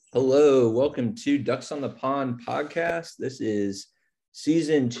Hello, welcome to Ducks on the Pond podcast. This is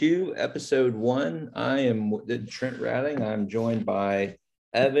season 2, episode 1. I am Trent Ratting. I'm joined by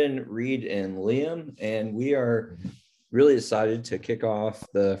Evan, Reed, and Liam, and we are really excited to kick off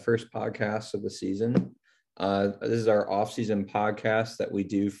the first podcast of the season. This is our off-season podcast that we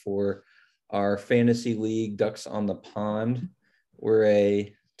do for our fantasy league, Ducks on the Pond. We're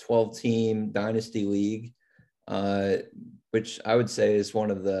a 12-team dynasty league, which I would say is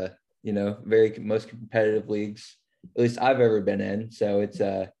one of the, very most competitive leagues, at least I've ever been in. So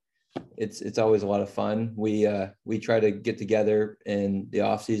it's always a lot of fun. We try to get together in the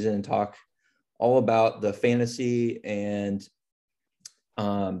off season and talk all about the fantasy and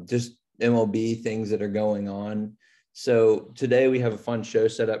just MLB things that are going on. So today we have a fun show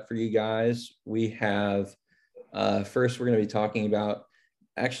set up for you guys. We have first we're going to be talking about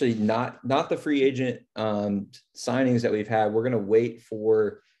actually not the free agent signings that we've had. We're going to wait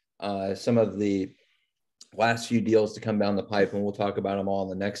for some of the last few deals to come down the pipe, and we'll talk about them all in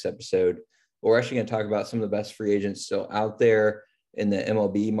the next episode. But we're actually going to talk about some of the best free agents still out there in the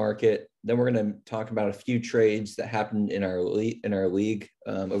MLB market. Then we're going to talk about a few trades that happened in our league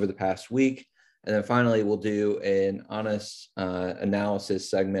over the past week. And then finally, we'll do an honest analysis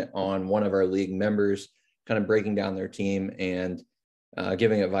segment on one of our league members, kind of breaking down their team and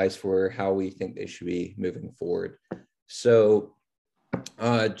giving advice for how we think they should be moving forward. So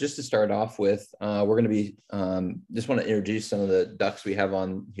just to start off with, we're going to be just want to introduce some of the Ducks we have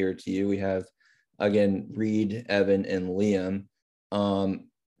on here to you. We have, again, Reed, Evan, and Liam.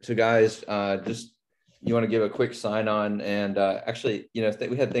 So guys, just you want to give a quick sign on, and actually, we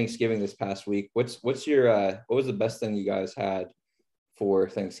had Thanksgiving this past week. What was the best thing you guys had for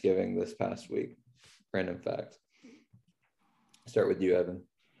Thanksgiving this past week? Random fact. Start with you, Evan.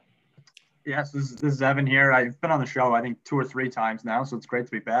 Yes, this is Evan here. I've been on the show, I think, 2 or 3 times now, so it's great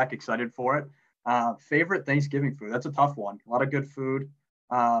to be back. Excited for it. Favorite Thanksgiving food? That's a tough one. A lot of good food.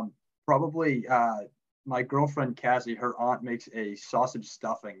 Probably my girlfriend, Cassie, her aunt makes a sausage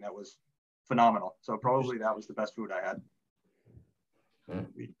stuffing that was phenomenal. So probably that was the best food I had.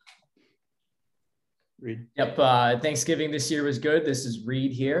 Reed. Yep. Thanksgiving this year was good. This is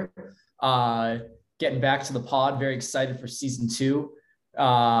Reed here. Getting back to the pod. Very excited for season 2.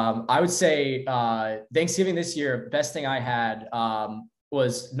 I would say Thanksgiving this year, best thing I had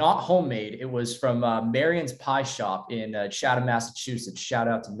was not homemade. It was from Marion's Pie Shop in Chatham, Massachusetts. Shout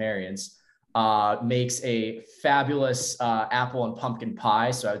out to Marion's. Makes a fabulous apple and pumpkin pie.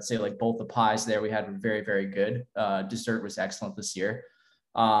 So I would say like both the pies there we had were very, very good. Dessert was excellent this year.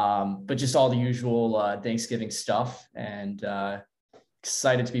 But just all the usual Thanksgiving stuff, and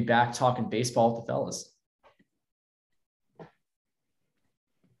excited to be back talking baseball with the fellas.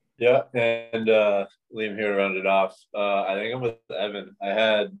 Yeah, and Liam here to round it off. I think I'm with Evan. I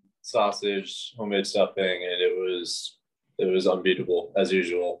had sausage, homemade stuffing, and it was unbeatable as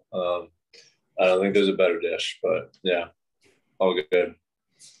usual. I don't think there's a better dish, but yeah, all good.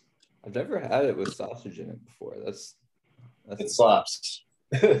 I've never had it with sausage in it before. That's it slaps.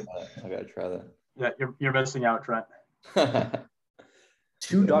 I gotta try that. Yeah, you're missing out, Trent.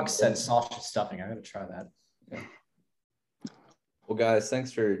 2 Ducks said sausage stuffing. I gotta try that. Yeah. Well, guys,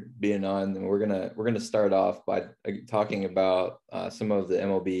 thanks for being on. And we're gonna start off by talking about some of the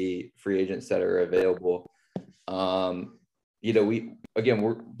MLB free agents that are available.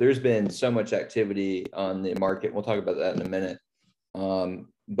 There's been so much activity on the market. We'll talk about that in a minute.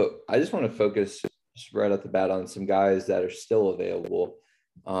 But I just want to focus just right off the bat on some guys that are still available.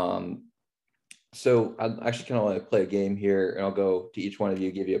 So I actually kind of want to play a game here, and I'll go to each one of you,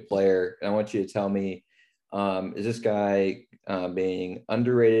 give you a player, and I want you to tell me, is this guy being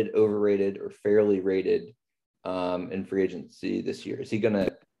underrated, overrated, or fairly rated in free agency this year? Is he going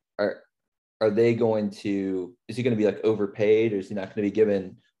to be like overpaid, or is he not going to be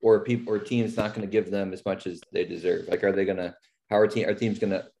given, or teams not going to give them as much as they deserve? Like, how are teams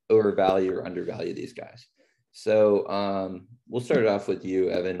going to overvalue or undervalue these guys? So we'll start it off with you,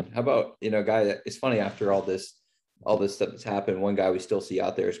 Evan. How about, guy that it's funny, after all this stuff that's happened, one guy we still see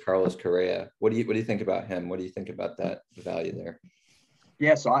out there is Carlos Correa. What do you think about him? What do you think about that value there?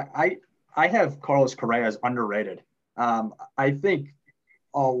 Yeah, so I have Carlos Correa as underrated. I think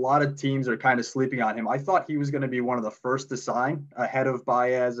a lot of teams are kind of sleeping on him. I thought he was going to be one of the first to sign, ahead of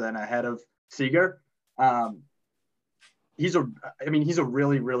Baez and ahead of Seager. He's a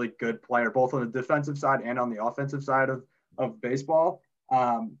really, really good player, both on the defensive side and on the offensive side of baseball.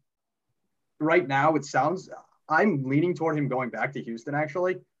 Right now, I'm leaning toward him going back to Houston,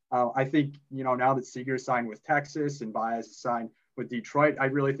 actually. I think, now that Seager signed with Texas and Baez signed with Detroit, I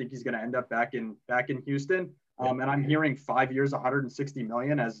really think he's going to end up back in Houston. And I'm hearing 5 years, 160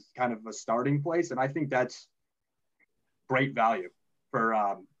 million as kind of a starting place. And I think that's great value for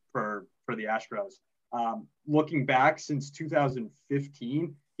the Astros. Looking back since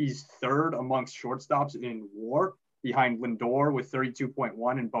 2015, he's third amongst shortstops in WAR, behind Lindor with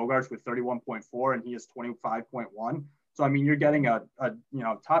 32.1 and Bogarts with 31.4, and he is 25.1. So I mean, you're getting a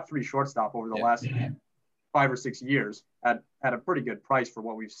top 3 shortstop over the last 5 or 6 years at a pretty good price for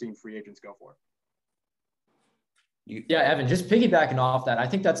what we've seen free agents go for. Yeah, Evan, just piggybacking off that, I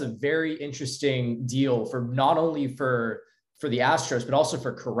think that's a very interesting deal for not only for the Astros, but also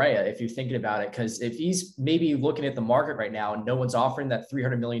for Correa, if you're thinking about it. Because if he's maybe looking at the market right now and no one's offering that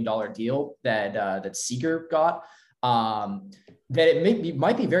 $300 million deal that Seager got, that it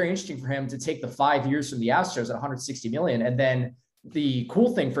might be very interesting for him to take the 5 years from the Astros at 160 million. And then the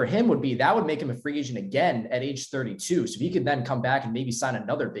cool thing for him would be that would make him a free agent again at age 32. So he could then come back and maybe sign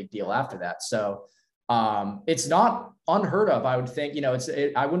another big deal after that. So it's not unheard of, I would think.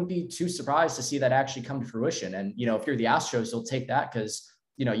 I wouldn't be too surprised to see that actually come to fruition. And, if you're the Astros, you'll take that because,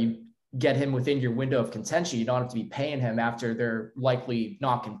 you get him within your window of contention. You don't have to be paying him after they're likely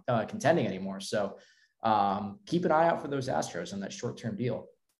not contending anymore. So keep an eye out for those Astros on that short-term deal.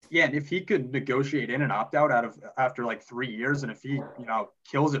 Yeah, and if he could negotiate in an opt-out after like 3 years, and if he,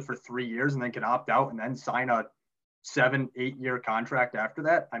 kills it for 3 years and then can opt out and then sign a 7-8 year contract after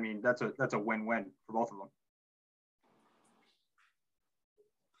that, I mean, that's a win-win for both of them.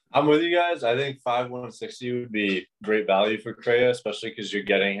 I'm with you guys. I think 160 would be great value for Correa, especially because you're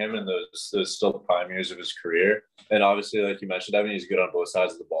getting him in those still prime years of his career. And obviously, like you mentioned, Evan, he's good on both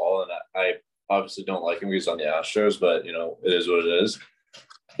sides of the ball. And I obviously don't like him because he's on the Astros, but it is what it is.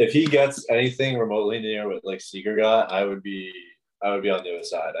 If he gets anything remotely near what like Seager got, I would be on the other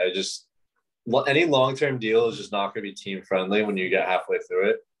side. Any long-term deal is just not going to be team friendly when you get halfway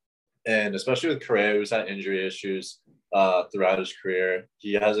through it. And especially with Correa, who's had injury issues throughout his career,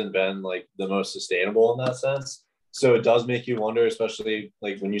 he hasn't been like the most sustainable in that sense. So it does make you wonder, especially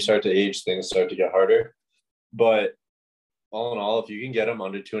like when you start to age, things start to get harder. But all in all, if you can get him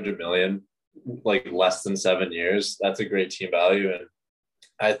under 200 million, like less than 7 years, that's a great team value. And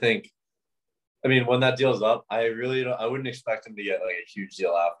I think, when that deal's up, I wouldn't expect him to get like a huge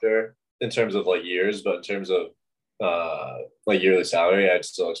deal after in terms of like years, but in terms of like yearly salary, I'd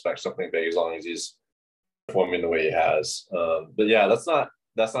still expect something big as long as he's performing the way he has. But yeah, that's not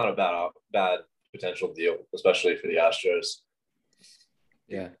a bad potential deal, especially for the Astros.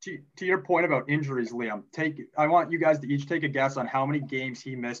 Yeah. To your point about injuries, Liam, I want you guys to each take a guess on how many games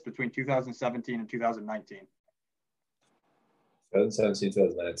he missed between 2017 and 2019. 2017,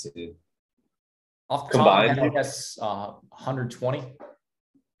 2019. Off the top of my head, I guess 120.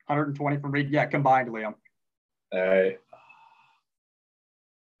 120 from Reed. Yeah, combined, Liam. All right.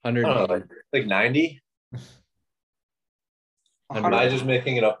 100, like 90. Am I just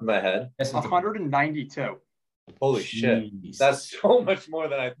making it up in my head? 192. Holy shit. That's so much more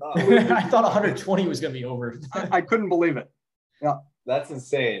than I thought. I thought 120 was going to be over. I couldn't believe it. Yeah. That's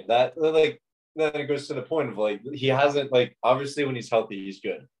insane. That then it goes to the point of like, he hasn't like, obviously when he's healthy, he's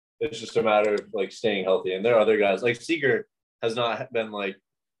good. It's just a matter of like staying healthy. And there are other guys like Seager has not been like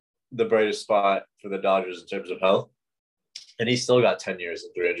the brightest spot for the Dodgers in terms of health. And he's still got 10 years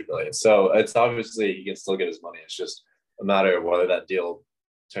and 300 million. So it's obviously he can still get his money. It's just a matter of whether that deal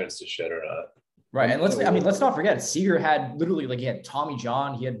turns to shit or not. Right. And let's not forget, Seager had literally he had Tommy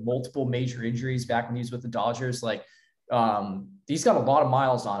John. He had multiple major injuries back when he was with the Dodgers. He's got a lot of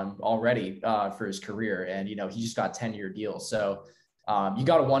miles on him already for his career. And, he just got 10-year deal. So you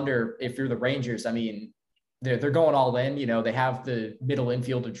got to wonder if you're the Rangers. They're going all in, they have the middle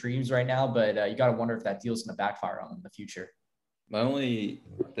infield of dreams right now, but you got to wonder if that deal's going to backfire on them in the future. My only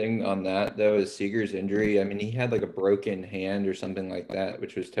thing on that, though, is Seager's injury. He had like a broken hand or something like that,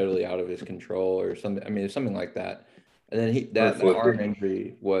 which was totally out of his control or something. Something like that. And then the arm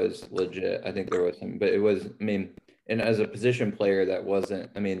injury was legit. I think there was some, but it was, and as a position player, that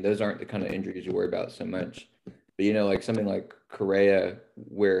wasn't, those aren't the kind of injuries you worry about so much. But, like something like Correa,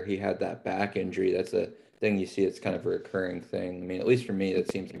 where he had that back injury, that's a thing you see. It's kind of a recurring thing. At least for me, that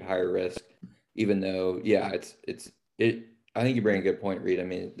seems like higher risk, even though, yeah, I think you bring a good point,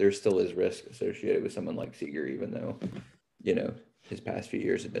 Reed. There still is risk associated with someone like Seager, even though, his past few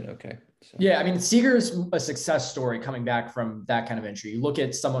years have been okay. So. Yeah, Seager's a success story coming back from that kind of injury. You look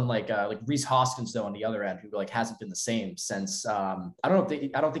at someone like Rhys Hoskins, though, on the other end, who hasn't been the same since. I don't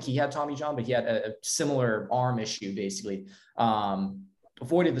think he had Tommy John, but he had a similar arm issue, basically.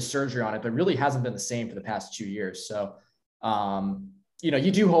 Avoided the surgery on it, but really hasn't been the same for the past 2 years. So.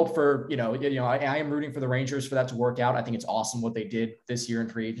 You do hope for, I am rooting for the Rangers for that to work out. I think it's awesome what they did this year in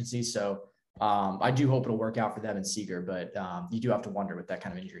free agency. So I do hope it'll work out for them and Seager, but you do have to wonder with that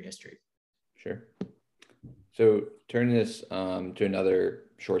kind of injury history. Sure. So turning this to another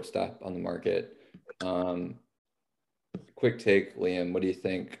shortstop on the market. Quick take, Liam. What do you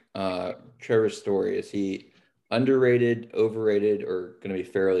think? Trevor Story, is he underrated, overrated, or going to be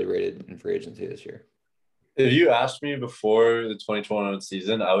fairly rated in free agency this year? If you asked me before the 2021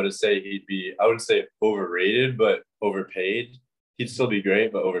 season, I would say I would say overrated, but overpaid. He'd still be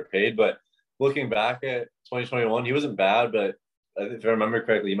great, but overpaid. But looking back at 2021, he wasn't bad, but if I remember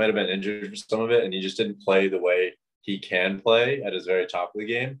correctly, he might have been injured for some of it, and he just didn't play the way he can play at his very top of the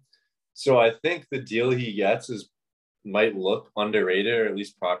game. So I think the deal he gets might look underrated, or at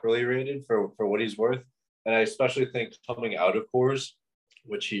least properly rated for what he's worth. And I especially think coming out of Coors,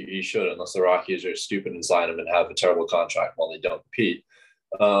 which he should, unless the Rockies are stupid and sign him and have a terrible contract while they don't compete.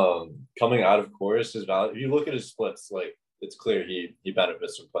 Coming out of Coors, his value, if you look at his splits, like, it's clear he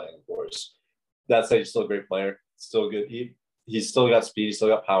benefits from playing in Coors. That said, he's still a great player, still good. He's still got speed, he's still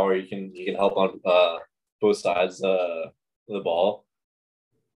got power. He can help on both sides of the ball.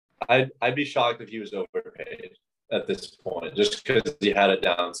 I'd be shocked if he was overpaid at this point, just because he had a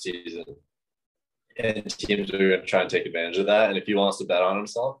down season, and teams are going to try and take advantage of that. And if he wants to bet on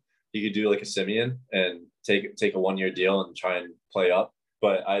himself, he could do like a Simeon and take a 1-year deal and try and play up.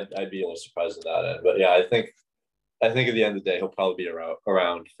 But I'd be a little surprised at that end. But yeah, I think at the end of the day, he'll probably be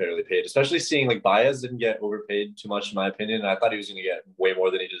around fairly paid, especially seeing like Baez didn't get overpaid too much, in my opinion. I thought he was going to get way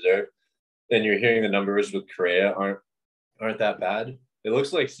more than he deserved. And you're hearing the numbers with Correa aren't that bad. It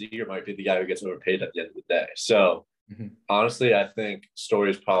looks like Seager might be the guy who gets overpaid at the end of the day. So honestly, I think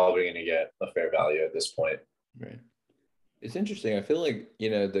Story's probably going to get a fair value at this point. Right. It's interesting. I feel like,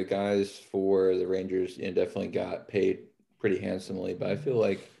 the guys for the Rangers, definitely got paid pretty handsomely, but I feel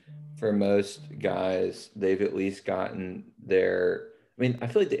like for most guys, they've at least gotten their, I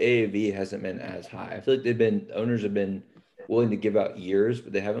feel like the AAV hasn't been as high. I feel like owners have been willing to give out years,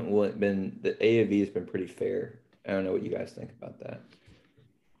 but they haven't the AAV has been pretty fair. I don't know what you guys think about that.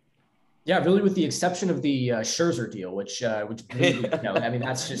 Yeah, really, with the exception of the Scherzer deal, which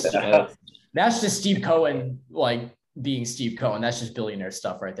that's just Steve Cohen, like, being Steve Cohen. That's just billionaire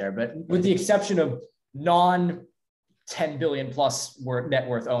stuff right there. But with the exception of non-10 billion plus net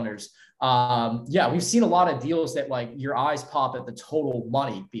worth owners, we've seen a lot of deals that, like, your eyes pop at the total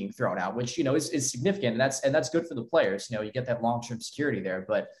money being thrown out, which is significant, and that's good for the players. You get that long-term security there,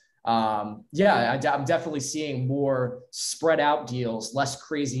 but. I'm definitely seeing more spread out deals, less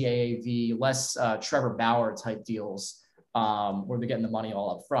crazy AAV, less Trevor Bauer type deals, where they're getting the money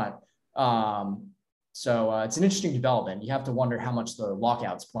all up front. So it's an interesting development. You have to wonder how much the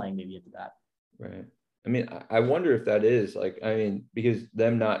lockout's playing maybe into that. Right. I wonder if that is because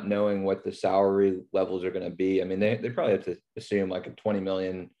them not knowing what the salary levels are going to be. They probably have to assume like a 20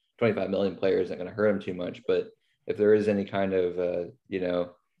 million, 25 million player isn't going to hurt them too much. But if there is any kind of,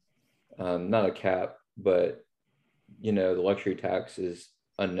 not a cap, but the luxury tax is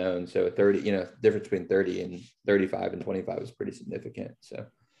unknown. So 30, difference between 30 and 35 and 25 is pretty significant. So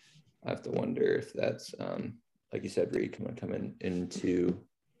I have to wonder if that's, like you said, Reed, coming into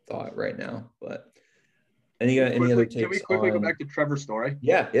thought right now. But any other takes? Can we quickly go back to Trevor's Story?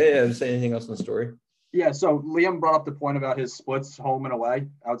 Yeah. Is there anything else in the story? Yeah. So Liam brought up the point about his splits home and away,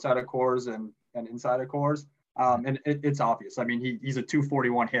 outside of Coors and inside of Coors. And it's obvious. He's a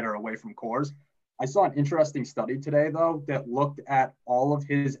 241 hitter away from Coors. I saw an interesting study today, though, that looked at all of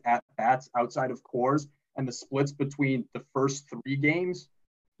his at-bats outside of Coors and the splits between the first 3 games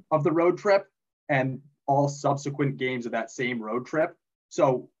of the road trip and all subsequent games of that same road trip.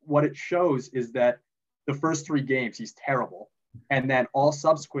 So what it shows is that the first 3 games, he's terrible. And then all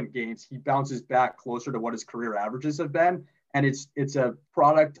subsequent games, he bounces back closer to what his career averages have been. And it's a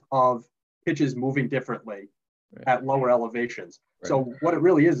product of pitches moving differently at lower elevations. Right. So what it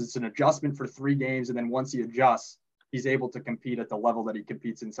really is, it's an adjustment for 3 games. And then once he adjusts, he's able to compete at the level that he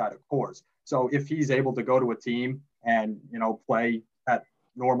competes inside of Coors. So if he's able to go to a team and, play at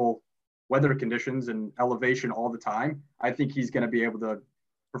normal weather conditions and elevation all the time, I think he's going to be able to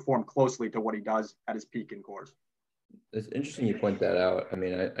perform closely to what he does at his peak in Coors. It's interesting you point that out.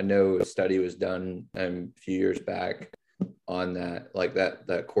 I know a study was done a few years back on that, like that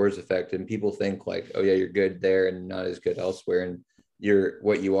Coors effect, and people think like, oh yeah, you're good there and not as good elsewhere, and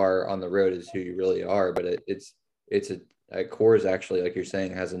what you are on the road is who you really are. But it's a Coors actually, like you're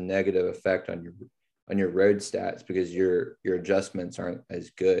saying, has a negative effect on your road stats because your adjustments aren't as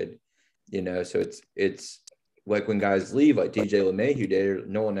good, so it's like when guys leave, like DJ LeMahieu did, or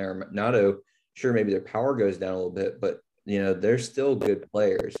Nolan Arenado, sure, maybe their power goes down a little bit, but they're still good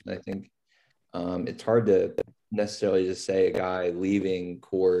players. And I think it's hard to necessarily just say a guy leaving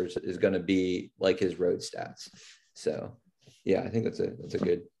Coors is going to be like his road stats. So, yeah, I think that's a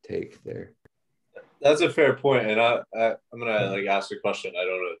good take there. That's a fair point, and I'm gonna like ask a question. I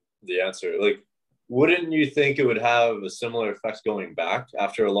don't know the answer. Like, wouldn't you think it would have a similar effect going back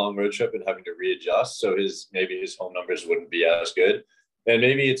after a long road trip and having to readjust? So maybe his home numbers wouldn't be as good, and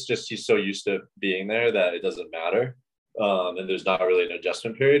maybe it's just he's so used to being there that it doesn't matter, and there's not really an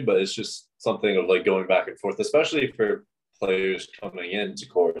adjustment period. But it's just something of like going back and forth, especially for players coming into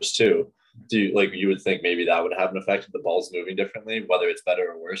Coors too. You would think maybe that would have an effect if the ball's moving differently, whether it's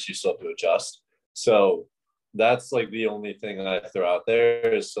better or worse, you still have to adjust. So that's like the only thing I throw out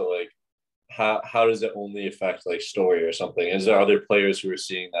there is so like how does it only affect like Story or something? Is there other players who are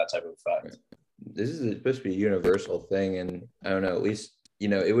seeing that type of effect? This is supposed to be a universal thing, and I don't know, at least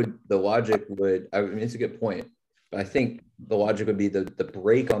the logic would, I mean, it's a good point, but I think the logic would be the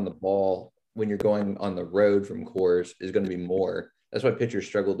break on the ball when you're going on the road from Coors is going to be more. That's why pitchers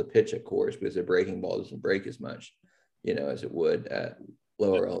struggle to pitch at Coors, because their breaking ball doesn't break as much, as it would at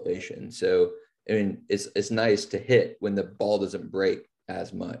lower elevation. So I mean, it's nice to hit when the ball doesn't break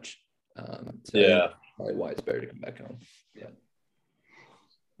as much. So yeah, probably why it's better to come back home. Yeah.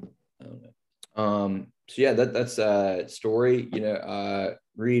 I don't know. So yeah, that's Story.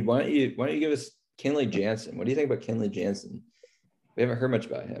 Reed, why don't you give us Kenley Jansen? What do you think about Kenley Jansen? We haven't heard much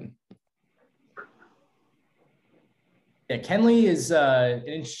about him. Yeah, Kenley is an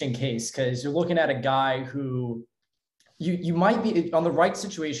interesting case because you're looking at a guy who you might be on the right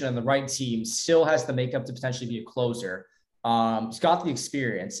situation and the right team, still has the makeup to potentially be a closer. He's got the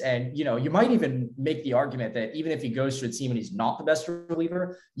experience, and you might even make the argument that even if he goes to a team and he's not the best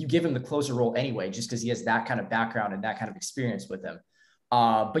reliever, you give him the closer role anyway, just because he has that kind of background and that kind of experience with him.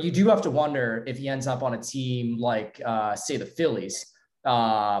 But you do have to wonder if he ends up on a team like, say, the Phillies,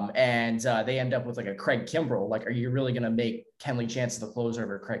 and they end up with like a Craig Kimbrell. Like, are you really going to make Kenley Jansen the closer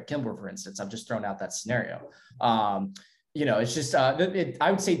over Craig Kimbrell, for instance? I've just thrown out that scenario. It's just,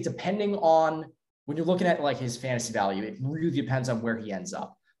 I would say, depending on when you're looking at like his fantasy value, it really depends on where he ends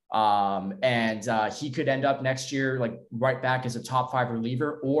up. He could end up next year, like right back as a top 5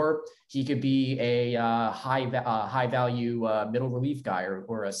 reliever, or he could be a high value middle relief guy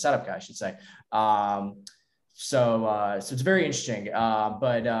or a setup guy, I should say. So it's very interesting.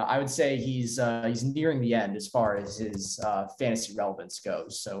 But I would say he's nearing the end as far as his fantasy relevance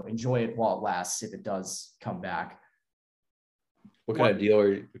goes. So enjoy it while it lasts, if it does come back. What kind of deal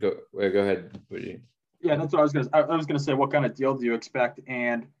are you go ahead? Yeah, that's what I was gonna say. What kind of deal do you expect,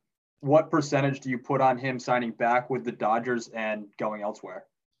 and what percentage do you put on him signing back with the Dodgers and going elsewhere?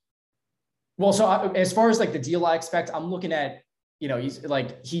 Well, so as far as like the deal I expect, I'm looking at, he's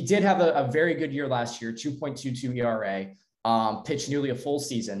like, he did have a very good year last year, 2.22 ERA, pitched nearly a full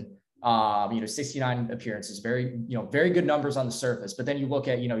season. 69 appearances, very good numbers on the surface. But then you look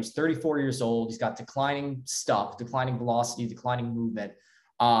at, he's 34 years old. He's got declining stuff, declining velocity, declining movement.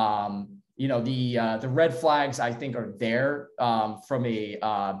 The red flags I think are there from a,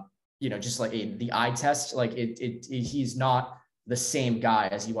 just like the eye test. Like he's not the same guy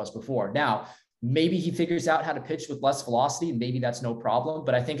as he was before. Now, maybe he figures out how to pitch with less velocity. Maybe that's no problem.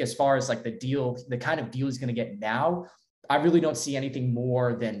 But I think as far as like the kind of deal he's going to get now, I really don't see anything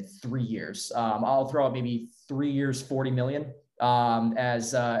more than 3 years. I'll throw out maybe 3 years, 40 million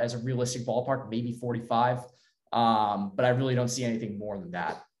as a realistic ballpark, maybe 45. But I really don't see anything more than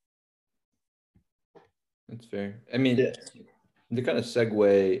that. That's fair. I mean, to kind of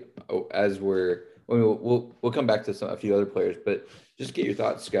segue as we'll come back to a few other players, but just get your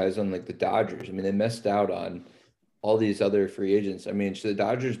thoughts, guys, on like the Dodgers. I mean, they missed out on all these other free agents. I mean, should the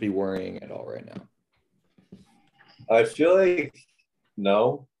Dodgers be worrying at all right now? I feel like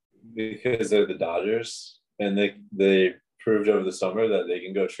no, because they're the Dodgers, and they proved over the summer that they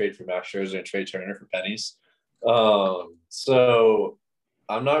can go trade for Max Scherzer and Trey Turner for pennies. So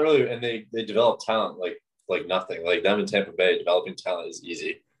I'm not really, and they develop talent like nothing. Like them in Tampa Bay, developing talent is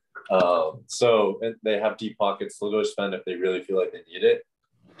easy. And they have deep pockets. They'll go spend if they really feel like they need it.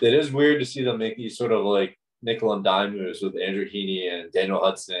 It is weird to see them make these sort of like nickel and dime moves with Andrew Heaney and Daniel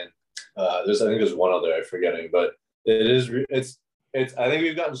Hudson. I think there's one other I'm forgetting, but it's I think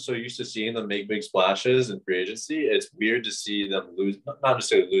we've gotten so used to seeing them make big splashes in free agency. It's weird to see them lose, not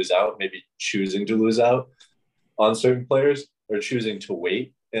necessarily lose out, maybe choosing to lose out on certain players or choosing to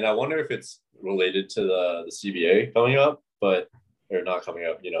wait. And I wonder if it's related to the CBA coming up, or not coming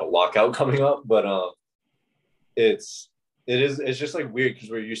up, lockout coming up. But it's just like weird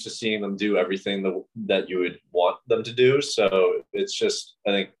because we're used to seeing them do everything that you would want them to do. So it's just, I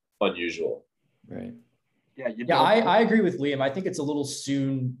think, unusual. Right. Yeah, I agree with Liam. I think it's a little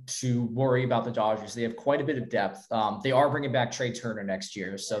soon to worry about the Dodgers. They have quite a bit of depth. They are bringing back Trey Turner next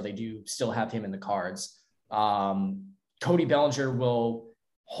year, so they do still have him in the cards. Cody Bellinger will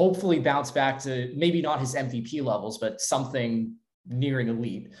hopefully bounce back to maybe not his MVP levels, but something nearing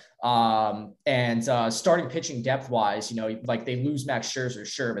elite. Starting pitching depth wise, like they lose Max Scherzer,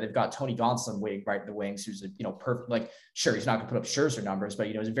 sure, but they've got Tony Gonsolin waiting right in the wings, who's a perfect, like, sure, he's not going to put up Scherzer numbers, but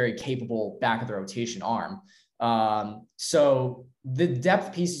he's a very capable back of the rotation arm. So the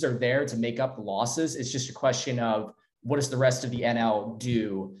depth pieces are there to make up the losses. It's just a question of what does the rest of the NL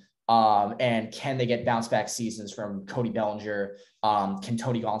do? And can they get bounce back seasons from Cody Bellinger? Can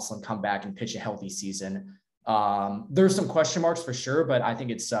Tony Gonsolin come back and pitch a healthy season? There's some question marks for sure, but I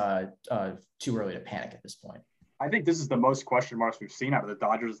think it's too early to panic at this point. I think this is the most question marks we've seen out of the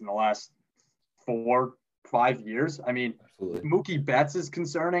Dodgers in the last 4-5 years. I mean, absolutely. Mookie Betts is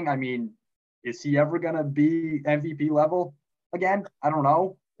concerning. I mean, is he ever going to be MVP level again? I don't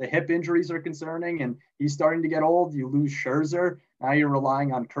know. The hip injuries are concerning, and he's starting to get old. You lose Scherzer. Now you're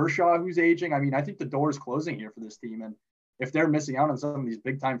relying on Kershaw, who's aging. I mean, I think the door is closing here for this team. And if they're missing out on some of these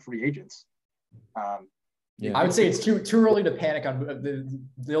big-time free agents, I would say it's too early to panic on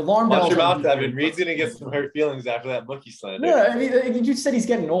the alarm bells. Watch your mouth, Evan. Reed's going to get some hurt feelings after that Mookie slander. Yeah, I mean, you said he's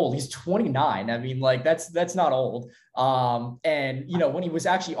getting old. He's 29. I mean, like, that's not old. And, when he was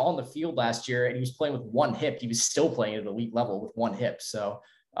actually on the field last year and he was playing with one hip, he was still playing at elite level with one hip. So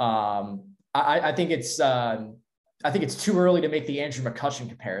I think it's too early to make the Andrew McCutchen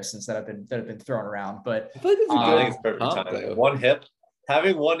comparisons that have been thrown around. But I think it's perfect time. One hip.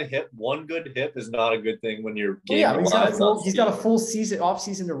 Having one good hip is not a good thing when you're he's got a full season off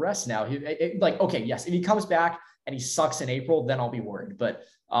season to rest now. Yes, if he comes back and he sucks in April, then I'll be worried. But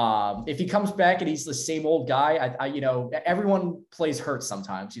if he comes back and he's the same old guy, everyone plays hurt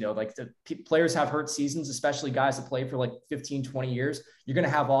sometimes. Like the players have hurt seasons, especially guys that play for like 15, 20 years. You're going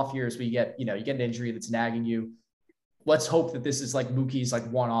to have off years where you get an injury that's nagging you. Let's hope that this is like Mookie's like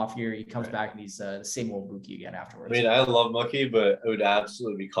one-off year. He comes back and he's the same old Mookie again afterwards. I mean, I love Mookie, but it would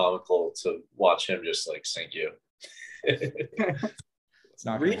absolutely be comical to watch him just like sink you. It's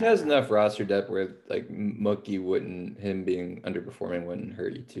not. Reed has enough roster depth where like Mookie him being underperforming wouldn't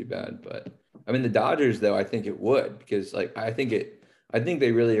hurt you too bad. But I mean, the Dodgers though, I think it would, because like I think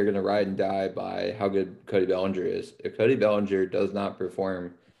they really are going to ride and die by how good Cody Bellinger is. If Cody Bellinger does not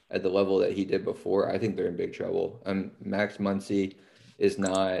perform at the level that he did before, I think they're in big trouble. Max Muncy is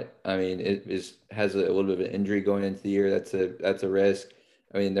not. I mean, has a little bit of an injury going into the year. That's a risk.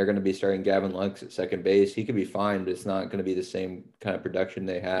 I mean, they're going to be starting Gavin Lux at second base. He could be fine, but it's not going to be the same kind of production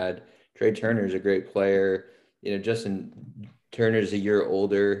they had. Trey Turner's a great player. Justin Turner's a year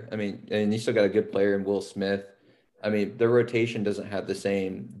older. I mean, and you still got a good player in Will Smith. I mean, their rotation doesn't have the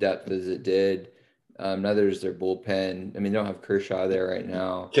same depth as it did. Neither is their bullpen. I mean, they don't have Kershaw there right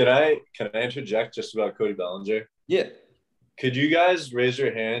now. Can I interject just about Cody Bellinger? Yeah. Could you guys raise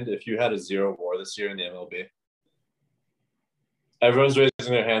your hand if you had a 0 WAR this year in the MLB? Everyone's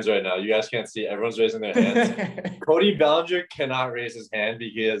raising their hands right now. You guys can't see. Everyone's raising their hands. Cody Bellinger cannot raise his hand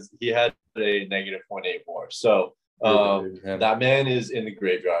because he had a -0.8 WAR. So that man is in the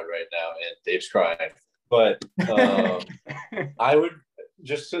graveyard right now, and Dave's crying. But I would –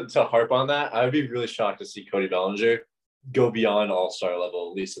 just to harp on that, I would be really shocked to see Cody Bellinger go beyond all-star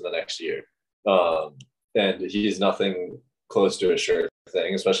level, at least in the next year. And he's nothing close to a sure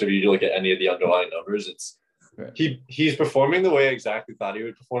thing, especially if you look at any of the underlying numbers. It's right. He's performing the way I exactly thought he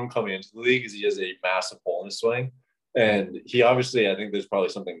would perform coming into the league, because he has a massive hole in his swing. And he obviously, I think there's probably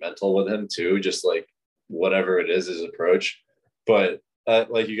something mental with him too, just like whatever it is, his approach. But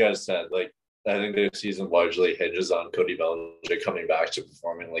like you guys said, like, I think their season largely hinges on Cody Bellinger coming back to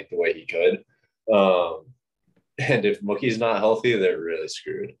performing like the way he could. And if Mookie's not healthy, they're really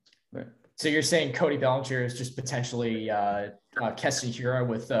screwed. Right. So you're saying Cody Bellinger is just potentially Keston Hiura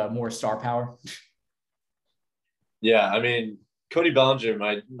with more star power? Yeah, I mean, Cody Bellinger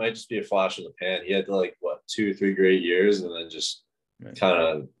might just be a flash in the pan. He had like 2-3 great years, and then just kind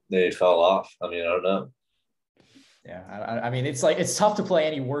of they fell off. I mean, I don't know. Yeah, I mean, it's tough to play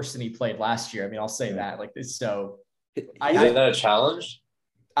any worse than he played last year. I mean, I'll say that. Like this, so is that a challenge?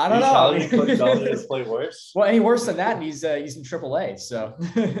 I don't know. Cody Bellinger to play worse? Well, any worse than that, and he's in AAA. So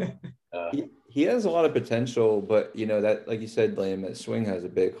he has a lot of potential, but that, like you said, Liam, that swing has a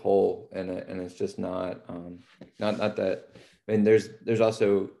big hole, and it's just not that. I mean, there's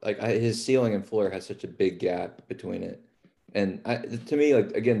also like his ceiling and floor has such a big gap between it. And to me,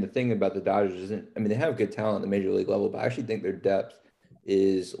 like, again, the thing about the Dodgers isn't, I mean, they have good talent at the major league level, but I actually think their depth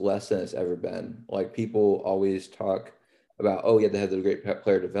is less than it's ever been. Like, people always talk about, oh yeah, they have the great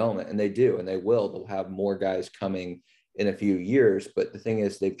player development, and they do, and they will. They'll have more guys coming in a few years. But the thing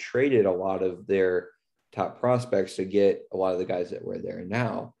is, they've traded a lot of their top prospects to get a lot of the guys that were there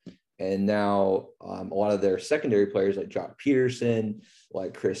now. And now a lot of their secondary players like Jock Peterson,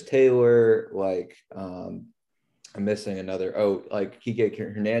 like Chris Taylor, like I'm missing another, like Kike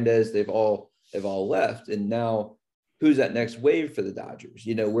Hernandez, they've all left. And now who's that next wave for the Dodgers?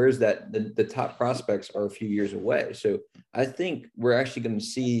 Where's that? The top prospects are a few years away. So I think we're actually going to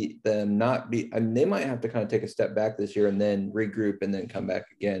see them they might have to kind of take a step back this year and then regroup and then come back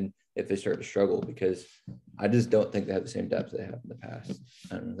again if they start to struggle, because I just don't think they have the same depth they have in the past.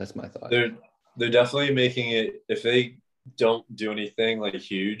 I don't know. That's my thought. They're definitely making it, if they don't do anything like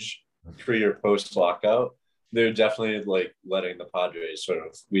huge pre or post lockout, they're definitely like letting the Padres sort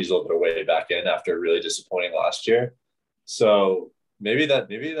of weasel their way back in after really disappointing last year. So maybe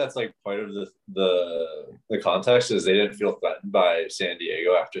that's like part of the context is they didn't feel threatened by San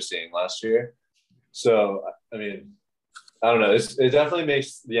Diego after seeing last year. So, I mean, I don't know. It definitely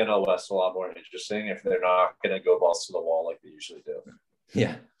makes the NL West a lot more interesting if they're not going to go balls to the wall like they usually do.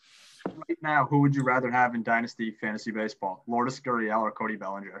 Yeah. Right now, who would you rather have in Dynasty Fantasy Baseball, Lourdes Gurriel or Cody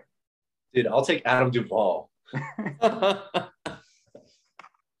Bellinger? Dude, I'll take Adam Duvall.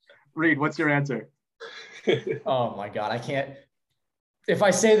 Reed, what's your answer? Oh my God, I can't. If I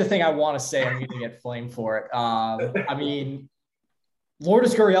say the thing I want to say, I'm going to get flamed for it. I mean,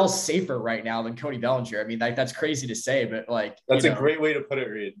 Lourdes Gurriel's safer right now than Cody Bellinger. I mean, that's crazy to say, but like that's a great way to put it,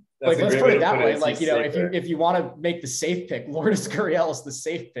 Reed. Let's put it that way. Like, if you want to make the safe pick, Lourdes Gurriel is the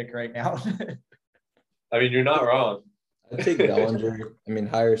safe pick right now. I mean, you're not wrong. I'd take Bellinger. I mean,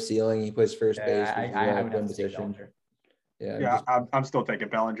 higher ceiling. He plays first base. I would have to take Bellinger. Yeah, I'm still taking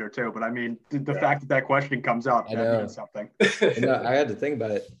Bellinger too. But I mean, the fact that question comes up, that means something. I had to think about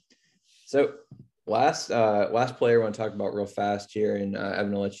it. So last player I want to talk about real fast here, and I'm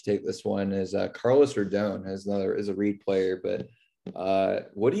gonna let you take this one, is Carlos Rodon is a Reed player. But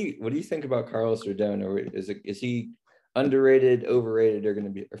what do you think about Carlos Rodon? Or is he underrated, overrated,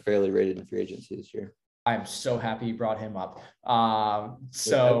 or fairly rated in free agency this year? I'm so happy you brought him up. Everyone's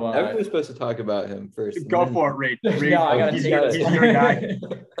supposed to talk about him first. Go for it, Reed. No, I gotta he's your guy.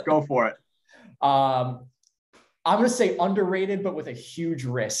 Go for it. I'm gonna say underrated, but with a huge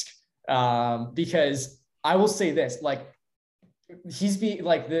risk. Because I will say this, like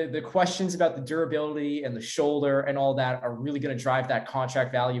the questions about the durability and the shoulder and all that are really going to drive that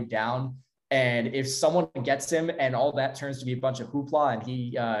contract value down. And if someone gets him and all that turns to be a bunch of hoopla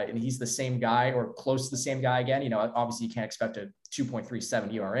and he's the same guy or close to the same guy again, obviously you can't expect a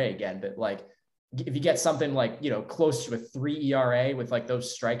 2.37 ERA again, but like if you get something like, close to a 3 ERA with like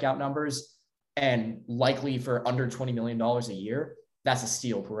those strikeout numbers and likely for under $20 million a year, that's a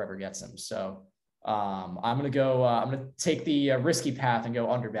steal for whoever gets him. So I'm going to take the risky path and go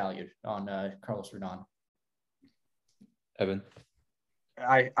undervalued on Carlos Rodon. Evan.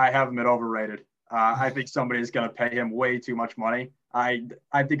 I have him at overrated. I think somebody is going to pay him way too much money. I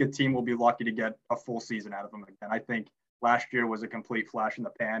think a team will be lucky to get a full season out of him again. I think last year was a complete flash in the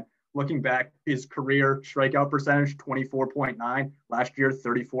pan. Looking back, his career strikeout percentage, 24.9. Last year,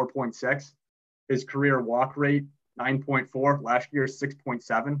 34.6. His career walk rate, 9.4. Last year,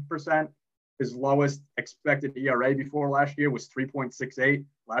 6.7%. His lowest expected ERA before last year was 3.68.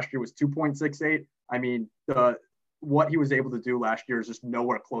 Last year was 2.68. I mean, what he was able to do last year is just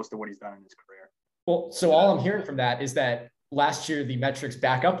nowhere close to what he's done in his career. Well, so all I'm hearing from that is that last year the metrics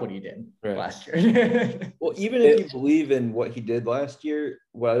back up what he did last year. Well, even if you believe in what he did last year,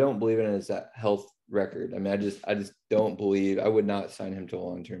 what I don't believe in is that health record. I mean, I just don't believe. I would not sign him to a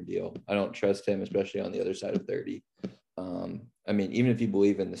long-term deal. I don't trust him, especially on the other side of 30. I mean, even if you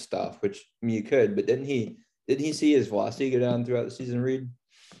believe in the stuff, which you could, but didn't he see his velocity go down throughout the season, Reed?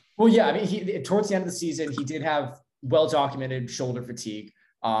 Well, yeah. I mean, he towards the end of the season, he did have well-documented shoulder fatigue,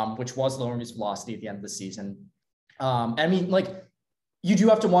 which was lowering his velocity at the end of the season. I mean, like, you do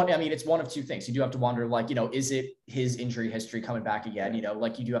have to wonder. I mean, it's one of two things. You do have to wonder, like, is it his injury history coming back again?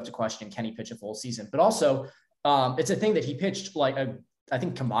 Like, you do have to question, can he pitch a full season? But also, it's a thing that he pitched like I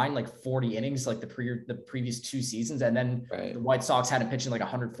think combined like 40 innings like the previous 2 seasons, and then the White Sox had him pitching like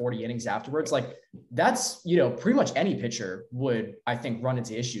 140 innings afterwards. Like, that's pretty much any pitcher would, I think, run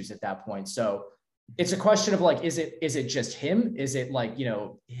into issues at that point. So it's a question of like, is it just him? Is it like,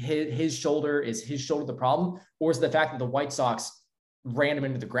 his shoulder, is his shoulder the problem? Or is it the fact that the White Sox ran him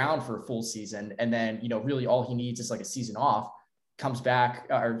into the ground for a full season, and then, really all he needs is like a season off, comes back,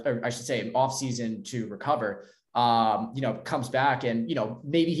 or I should say an off season to recover, comes back and,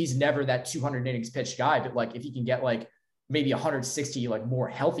 maybe he's never that 200 innings pitched guy, but like if he can get like maybe 160 like more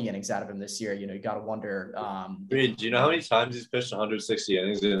healthy innings out of him this year. You know, you got to wonder. Reed, do you know how many times he's pitched 160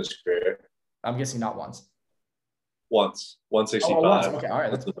 innings in his career? I'm guessing not once. Once, 165. Oh, once. Okay, all right.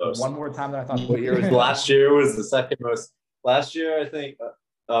 That's the most. one more time than I thought. What year was last year? Was the second most. Last year, I think, it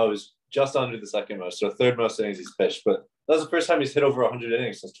was just under the second most, so third most innings he's pitched. But that was the first time he's hit over 100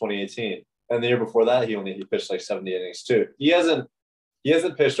 innings since 2018. And the year before that, he pitched like 70 innings too. He hasn't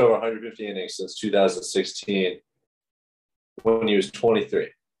pitched over 150 innings since 2016 when he was 23.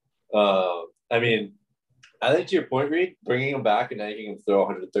 I mean, I think to your point, Reed, bringing him back and making him throw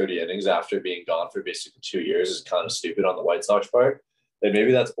 130 innings after being gone for basically 2 years is kind of stupid on the White Sox part. And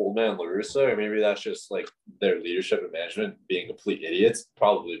maybe that's old man La Russa, or maybe that's just like their leadership and management being complete idiots.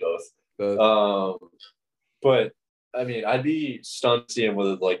 Probably both. But I mean, I'd be stunned to see him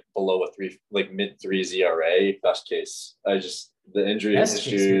with like below a 3, like mid 3s ERA, best case. The injury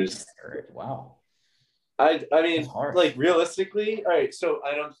issues. Wow. I mean, like realistically, all right. So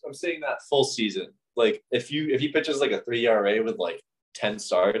I'm saying that full season. Like if he pitches like a 3 ERA with like 10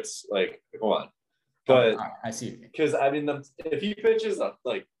 starts, like come on. But I see. Because I mean, if he pitches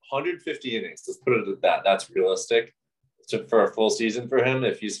like 150 innings, let's put it at that. That's realistic for a full season for him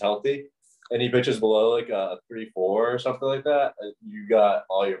if he's healthy, and he pitches below like a 3-4 or something like that. You got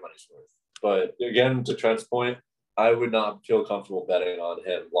all your money's worth. But again, to Trent's point, I would not feel comfortable betting on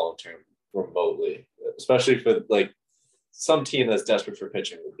him long term remotely, especially for like some team that's desperate for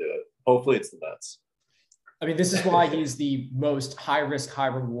pitching will do it. Hopefully, it's the Mets. I mean, this is why he's the most high risk, high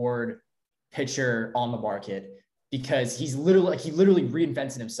reward pitcher on the market, because he literally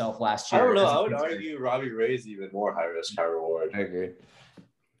reinvented himself last year. I don't know. I would argue Robbie Ray's even more high risk, high reward. I agree.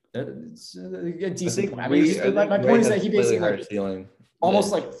 It's a decent point. I mean, my point is that he basically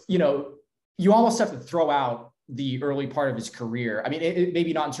almost like, you know, you almost have to throw out the early part of his career. I mean,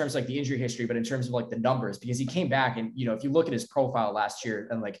 maybe not in terms of like the injury history, but in terms of like the numbers, because he came back and, you know, if you look at his profile last year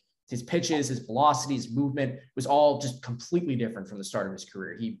and like his pitches, his velocity, his movement was all just completely different from the start of his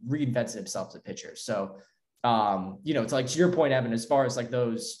career. He reinvented himself as a pitcher. So, you know, it's like to your point, Evan, as far as like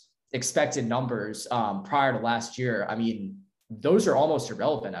those expected numbers prior to last year, I mean, those are almost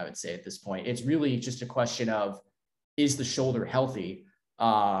irrelevant, I would say at this point. It's really just a question of, is the shoulder healthy?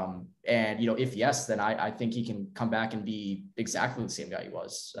 And, you know, if yes, then I think he can come back and be exactly the same guy he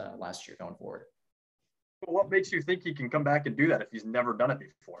was last year going forward. What makes you think he can come back and do that if he's never done it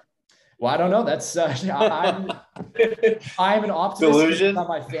before? Well, I don't know. That's I'm an optimist on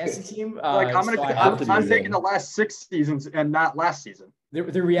my fantasy team. I'm taking the last 6 seasons and not last season.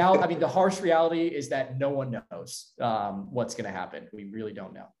 The reality, I mean, the harsh reality is that no one knows what's going to happen. We really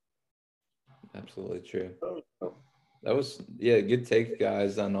don't know. Absolutely true. That was, good take,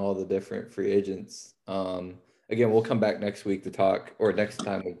 guys, on all the different free agents. Again, we'll come back next week to talk, or next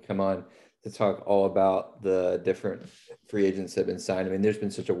time we come on to talk all about the different free agents that have been signed. I mean, there's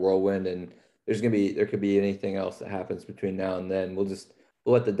been such a whirlwind, and there could be anything else that happens between now and then. We'll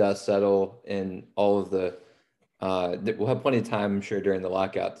let the dust settle, and all of the we'll have plenty of time, I'm sure, during the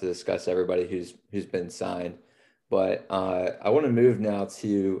lockout to discuss everybody who's been signed. But I want to move now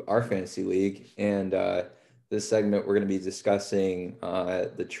to our fantasy league, and this segment we're going to be discussing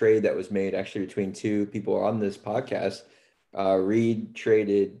the trade that was made actually between two people on this podcast. Reed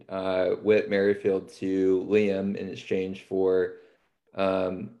traded Whit Merrifield to Liam in exchange for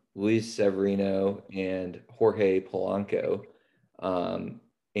Luis Severino and Jorge Polanco.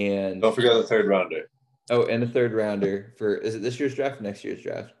 And don't forget the third rounder. Oh, and a third rounder is it this year's draft or next year's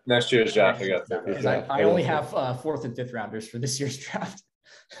draft? Next year's draft. I got third year's draft. I only have 4th and 5th rounders for this year's draft.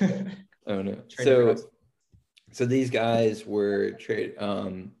 Oh no. So these guys were trade.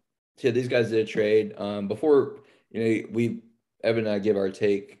 These guys did a trade. Before, you know, Evan and I give our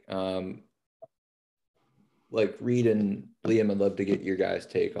take. Like Reed and Liam, I'd love to get your guys'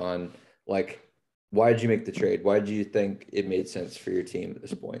 take on, like, why did you make the trade? Why did you think it made sense for your team at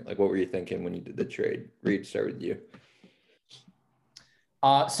this point? Like, what were you thinking when you did the trade? Reed, start with you.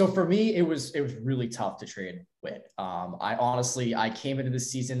 So for me, it was really tough to trade Whit. I came into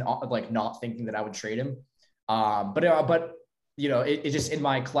this season like not thinking that I would trade him. But you know, it just, in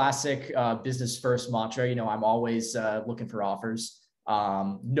my classic business first mantra, you know, I'm always looking for offers.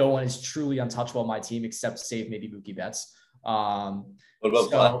 No one is truly untouchable on my team except save maybe Mookie Betts. What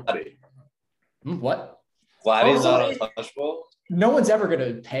about Vladdy? What? Vladdy's not untouchable? No one's ever going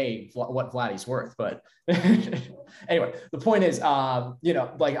to pay what Vladdy's worth. But anyway, the point is, you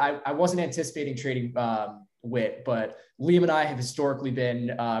know, like I wasn't anticipating trading Whit, but Liam and I have historically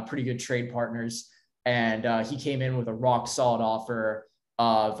been pretty good trade partners. And he came in with a rock solid offer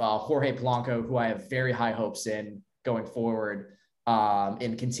of Jorge Polanco, who I have very high hopes in going forward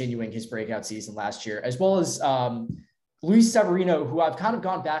in continuing his breakout season last year, as well as Luis Severino, who I've kind of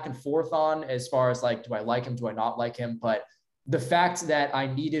gone back and forth on as far as like, do I like him? Do I not like him? But the fact that I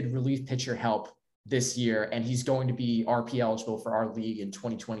needed relief pitcher help this year, and he's going to be RP eligible for our league in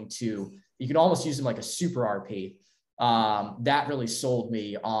 2022, you can almost use him like a super RP. That really sold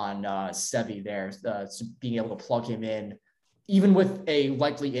me on Sevy there, being able to plug him in, even with a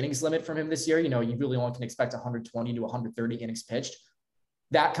likely innings limit from him this year. You know, you really only can expect 120 to 130 innings pitched.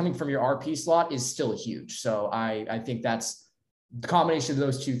 That coming from your RP slot is still huge. So I think that's the combination of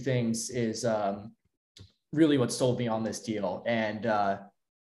those two things is really what sold me on this deal. And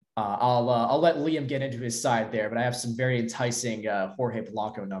I'll let Liam get into his side there, but I have some very enticing Jorge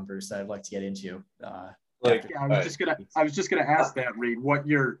Polanco numbers that I'd like to get into. I was just gonna ask that, Reed, what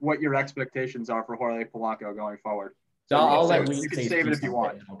your expectations are for Jorge Polanco going forward. So I'll let Liam you can save it if you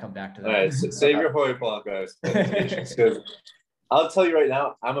want. I'll come back to that. All right, so save your Jorge Polanco expectations, because I'll tell you right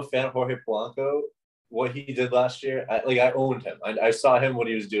now, I'm a fan of Jorge Polanco. What he did last year, I owned him. I saw him what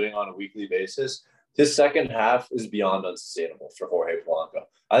he was doing on a weekly basis. His second half is beyond unsustainable for Jorge Polanco.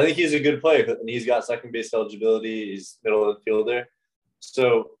 I think he's a good player, and he's got second base eligibility. He's middle infielder.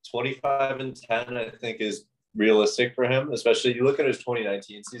 So 25 and 10, I think, is realistic for him, especially you look at his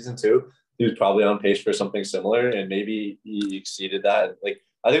 2019 season too. He was probably on pace for something similar, and maybe he exceeded that. Like,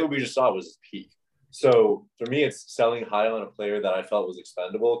 I think what we just saw was his peak. So for me, it's selling high on a player that I felt was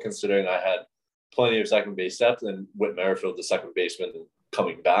expendable, considering I had plenty of second base depth, and Whit Merrifield, the second baseman,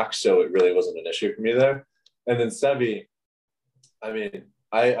 coming back. So it really wasn't an issue for me there. And then Sevy, I mean,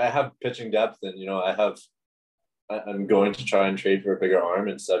 I have pitching depth, and, you know, I'm going to try and trade for a bigger arm,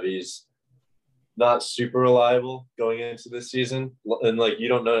 and Sevy's not super reliable going into this season. And like, you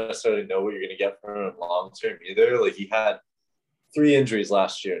don't necessarily know what you're going to get from him long term either. Like, he had 3 injuries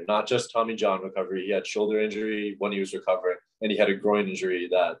last year, not just Tommy John recovery. He had shoulder injury when he was recovering, and he had a groin injury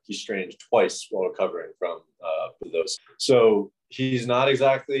that he strained twice while recovering from those. So he's not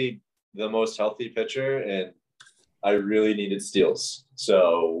exactly the most healthy pitcher, and I really needed steals.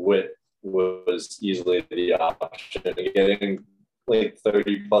 So Whit was easily the option. Getting like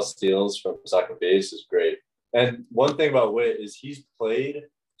 30 plus steals from second base is great. And one thing about Whit is he's played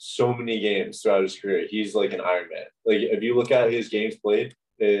so many games throughout his career. He's like an Iron Man. Like, if you look at his games played,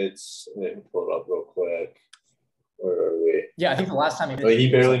 it's, let me pull it up real quick. Where are we? Yeah, I think the last time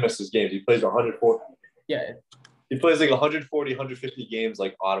he barely misses games. He plays 140. Yeah. He plays like 140, 150 games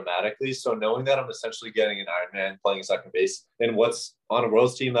like automatically. So knowing that I'm essentially getting an Iron Man playing second base, and what's on a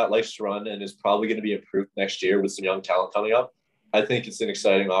Worlds team that likes to run and is probably going to be improved next year with some young talent coming up, I think it's an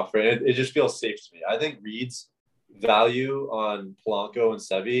exciting offer. And it just feels safe to me. I think Reed's value on Polanco and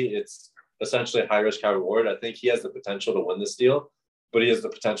Sevy, it's essentially high risk, high reward. I think he has the potential to win this deal, but he has the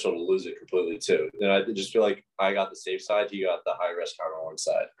potential to lose it completely too. And I just feel like I got the safe side. He got the high risk, high reward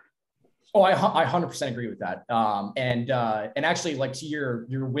side. Oh, I 100% agree with that. And actually, like, to your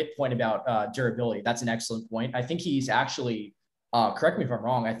Whit point about durability, that's an excellent point. I think he's actually, correct me if I'm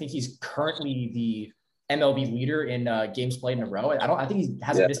wrong, I think he's currently the MLB leader in games played in a row. I think he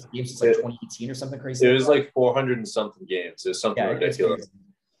hasn't missed a game since like 2018 or something crazy. It was like 400 and something games. It was something ridiculous.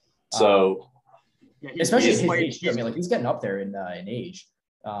 So, especially his age, I mean, like, he's getting up there in age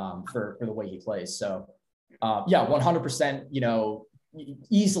for the way he plays. So, 100%. You know,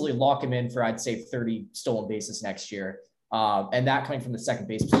 easily lock him in for, I'd say, 30 stolen bases next year. And that coming from the second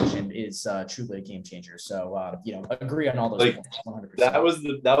base position is truly a game changer. So, agree on all those points,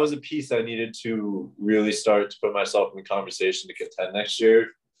 100%. That was a piece I needed to really start to put myself in the conversation to contend next year,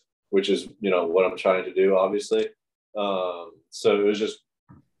 which is, what I'm trying to do, obviously. So it was just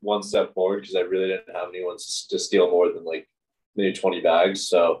one step forward, because I really didn't have anyone to steal more than like maybe 20 bags.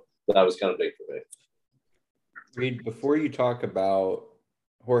 So that was kind of big for me. Reed, before you talk about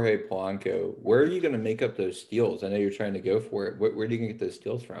Jorge Polanco, where are you going to make up those steals? I know you're trying to go for it. Where are you going to get those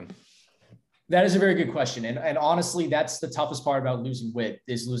steals from? That is a very good question. And honestly, that's the toughest part about losing Whit,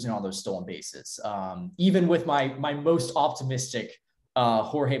 is losing all those stolen bases. Even with my most optimistic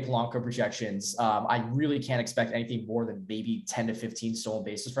Jorge Polanco projections, I really can't expect anything more than maybe 10 to 15 stolen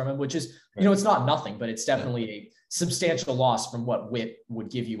bases from him, which is, it's not nothing, but it's definitely a substantial loss from what Whit would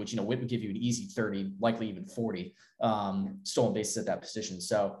give you, which, Whit would give you an easy 30, likely even 40 stolen bases at that position.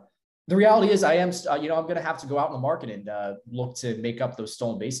 So the reality is I'm going to have to go out in the market and look to make up those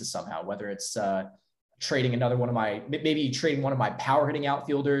stolen bases somehow, whether it's trading one of my power hitting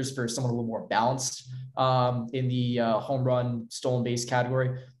outfielders for someone a little more balanced in the home run stolen base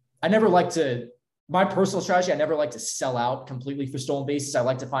category. My personal strategy, I never like to sell out completely for stolen bases. I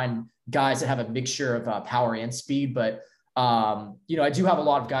like to find guys that have a mixture of power and speed, but I do have a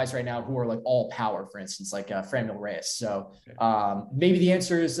lot of guys right now who are like all power, for instance, like Franmil Reyes. So maybe the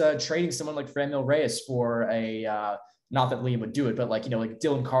answer is trading someone like Franmil Reyes for a not that Liam would do it, but like, like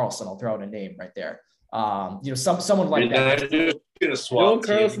Dylan Carlson, I'll throw out a name right there. Someone like that. Dylan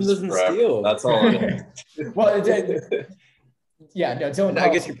Carlson doesn't steal. That's all. Well, yeah, no, Dylan Carlson, I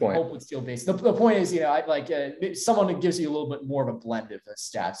get your point. Hope would steal base. The point is, I like someone that gives you a little bit more of a blend of the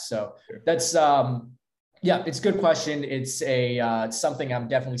stats. So that's, it's a good question. It's something I'm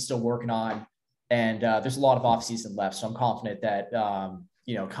definitely still working on. And there's a lot of offseason left. So I'm confident that,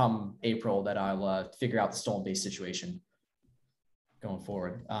 come April that I'll figure out the stolen base situation going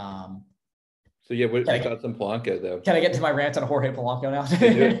forward. So yeah, what thoughts on Polanco though? Can I get to my rant on Jorge Polanco now?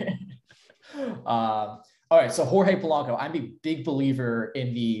 All right, so Jorge Polanco, I'm a big believer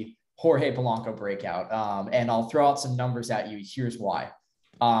in the Jorge Polanco breakout, and I'll throw out some numbers at you. Here's why.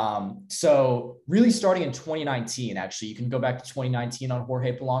 So really starting in 2019, actually, you can go back to 2019 on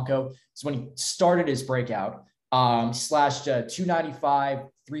Jorge Polanco. So when he started his breakout, slashed 295,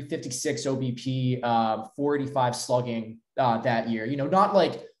 356 OBP, 485 slugging that year.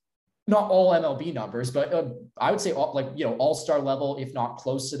 Not all MLB numbers, but I would say all-star level, if not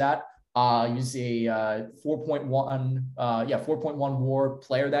close to that. He was a 4.1 WAR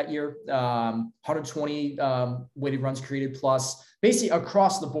player that year, 120 weighted runs created plus. Basically,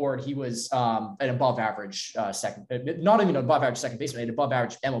 across the board, he was an above average second, not even above average second baseman, an above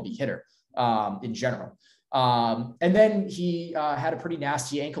average MLB hitter in general. And then he had a pretty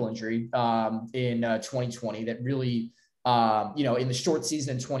nasty ankle injury in 2020 that really, in the short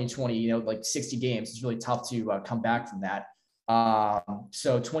season in 2020, like 60 games, it's really tough to come back from that.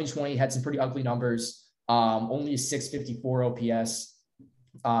 So 2020 had some pretty ugly numbers, only a 654 OPS,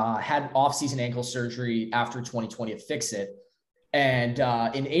 had off-season ankle surgery after 2020 to fix it. And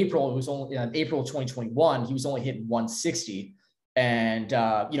in April, April of 2021, he was only hitting 160. And,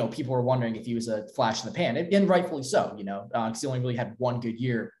 people were wondering if he was a flash in the pan, and rightfully so, because he only really had one good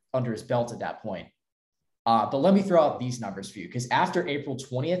year under his belt at that point. But let me throw out these numbers for you, because after April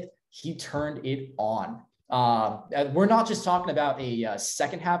 20th, he turned it on. We're not just talking about a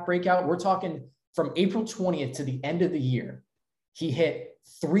second half breakout. We're talking from April 20th to the end of the year. He hit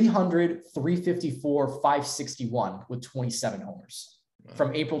 300, 354, 561 with 27 homers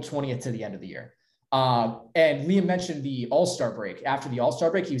from April 20th to the end of the year. And Liam mentioned the All-Star break. After the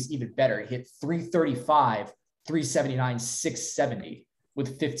All-Star break, he was even better. He hit 335, 379, 670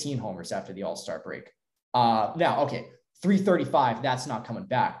 with 15 homers after the All-Star break. Now, okay, 335, that's not coming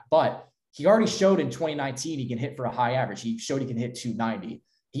back, but he already showed in 2019 he can hit for a high average. He showed he can hit 290.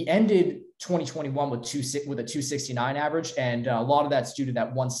 He ended 2021 with a 269 average, and a lot of that's due to that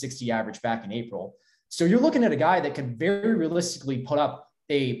 160 average back in April. So you're looking at a guy that could very realistically put up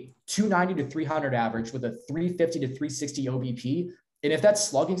a 290 to 300 average with a 350 to 360 OBP. And if that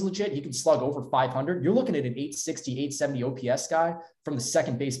slugging's legit, he can slug over 500. You're looking at an 860, 870 OPS guy from the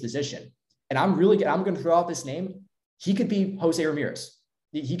second base position. And I'm going to throw out this name. He could be Jose Ramirez.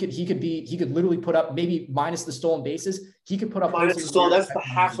 He could literally put up, maybe minus the stolen bases, he could put up minus the stolen. That's the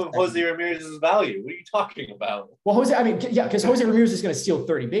half of Jose Ramirez's value. What are you talking about? Well, because Jose Ramirez is going to steal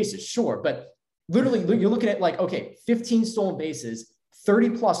 30 bases, sure, but literally you're looking at 15 stolen bases,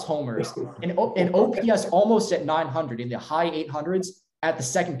 30 plus homers, and OPS almost at 900 in the high 800s at the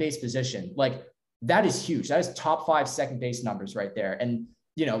second base position. Like, that is huge. That is top 5 second base numbers right there. And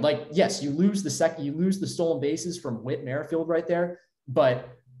yes, you lose the stolen bases from Whit Merrifield right there.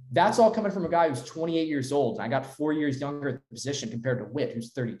 But that's all coming from a guy who's 28 years old. And I got 4 years younger at the position compared to Whit,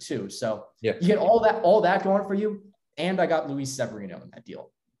 who's 32. So you get all that going for you. And I got Luis Severino in that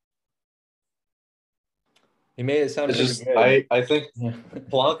deal. He made it sound good. I think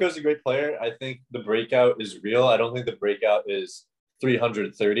Polanco's a great player. I think the breakout is real. I don't think the breakout is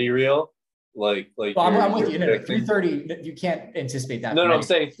 330 real. Well, I'm with you. 330, you can't anticipate that. No, I'm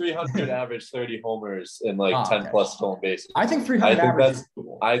saying 300 average, 30 homers, and 10 plus stolen bases. I think 300 average is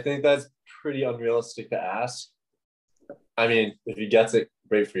cool. I think that's pretty unrealistic to ask. I mean, if he gets it,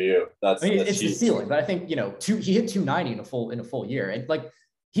 great for you. It's the ceiling, but I think he hit 290 in a full year, and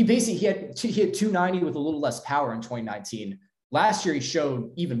he hit 290 with a little less power in 2019. Last year he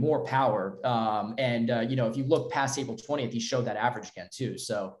showed even more power, and if you look past April 20th, he showed that average again too.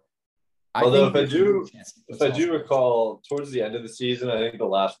 So. Although if I do recall, towards the end of the season, I think the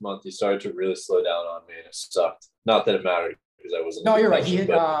last month he started to really slow down on me, and it sucked. Not that it mattered because I wasn't. No, you're right. He hit.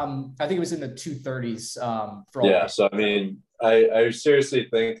 I think it was in the 230s. For all. Yeah. So I mean, I seriously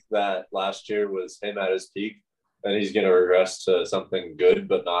think that last year was him at his peak, and he's going to regress to something good,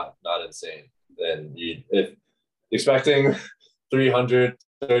 but not insane. And if expecting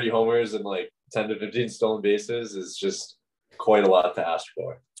 330 homers and 10 to 15 stolen bases is just quite a lot to ask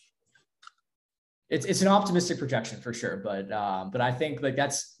for. It's an optimistic projection for sure, but I think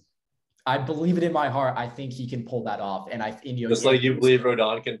that's I believe it in my heart. I think he can pull that off. And just like you believe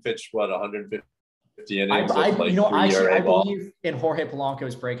Rodon can pitch 150 innings I of like 3 ERA I ball. believe in Jorge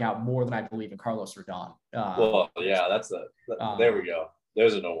Polanco's breakout more than I believe in Carlos Rodon. Well, yeah, there we go.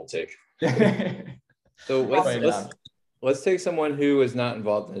 There's a normal take. So let's take someone who was not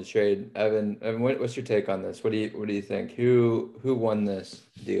involved in the trade. Evan, what's your take on this? What do you think? Who won this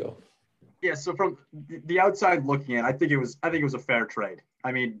deal? Yeah, so from the outside looking in, I think it was a fair trade.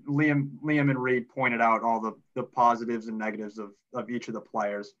 I mean, Liam and Reed pointed out all the positives and negatives of each of the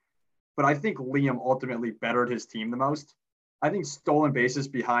players, but I think Liam ultimately bettered his team the most. I think stolen bases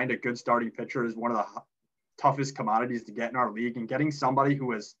behind a good starting pitcher is one of the toughest commodities to get in our league, and getting somebody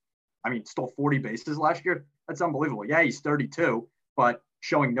who stole 40 bases last year, that's unbelievable. Yeah, he's 32, but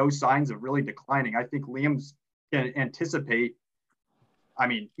showing no signs of really declining. I think Liam's can anticipate,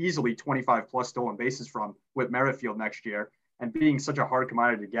 easily 25 plus stolen bases from Whit Merrifield next year. And being such a hard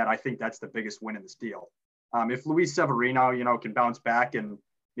commodity to get, I think that's the biggest win in this deal. If Luis Severino, can bounce back and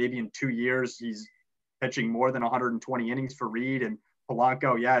maybe in 2 years he's pitching more than 120 innings for Reed, and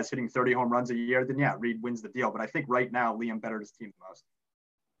Polanco, is hitting 30 home runs a year, then Reed wins the deal. But I think right now Liam bettered his team the most.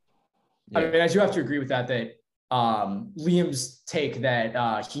 Yeah. I mean, I do have to agree with that Liam's take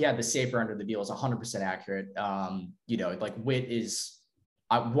that he had the safer under the deal is 100% accurate. Like Whit is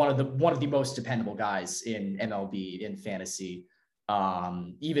one of the most dependable guys in MLB in fantasy.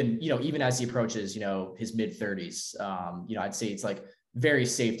 Even as he approaches, his mid 30s, I'd say it's like very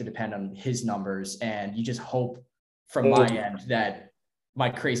safe to depend on his numbers. And you just hope from my end that my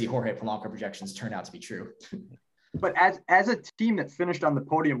crazy Jorge Polanco projections turn out to be true. But as a team that finished on the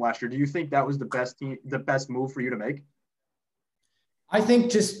podium last year, do you think that was the best move for you to make? I think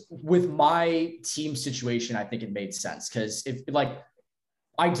just with my team situation, I think it made sense because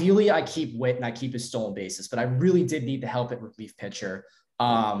ideally I keep Whit and I keep his stolen bases, but I really did need the help at relief pitcher.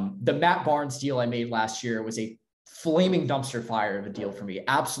 The Matt Barnes deal I made last year was a flaming dumpster fire of a deal for me.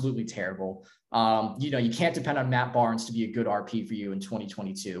 Absolutely terrible. You can't depend on Matt Barnes to be a good RP for you in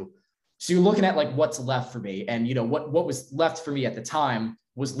 2022. So you're looking at like what's left for me. And, what was left for me at the time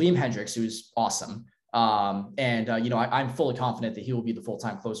was Liam Hendricks, who's awesome. I'm fully confident that he will be the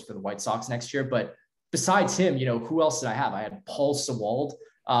full-time closer for the White Sox next year. But besides him, who else did I have? I had Paul Sewald,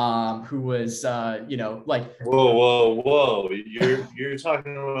 who was, Whoa. You're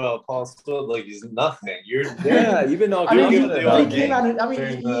talking about Paul Sewald like he's nothing. You've been all he came out of, he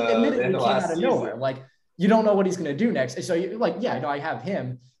admittedly came out of nowhere. Like, you don't know what he's going to do next. So I have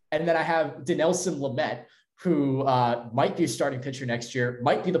him. And then I have Dinelson Lamet, who might be a starting pitcher next year,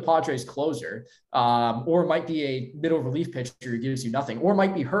 might be the Padres closer, or might be a middle relief pitcher who gives you nothing, or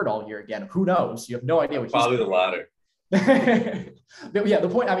might be hurt all year again. Who knows? You have no idea what probably the latter. The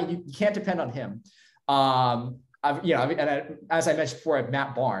point, you can't depend on him. As I mentioned before, I have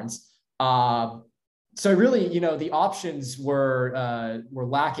Matt Barnes. So really, the options were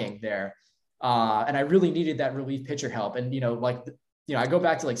lacking there. And I really needed that relief pitcher help. And, I go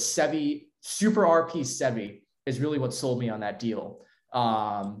back to like Sevy, super RP Sevy is really what sold me on that deal.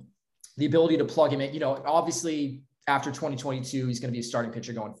 The ability to plug him in, obviously after 2022, he's going to be a starting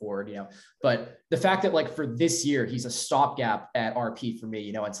pitcher going forward, but the fact that like for this year, he's a stopgap at RP for me,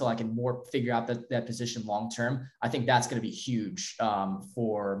 until I can more figure out that position long-term, I think that's going to be huge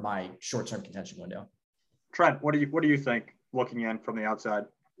for my short-term contention window. Trent, what do you think looking in from the outside?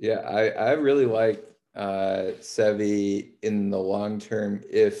 Yeah, I really like Sevy in the long term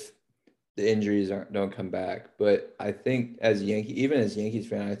if the injuries don't come back. But I think as Yankees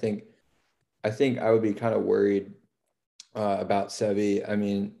fan, I think I would be kind of worried about Sevy. I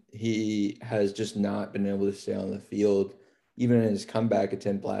mean, he has just not been able to stay on the field, even in his comeback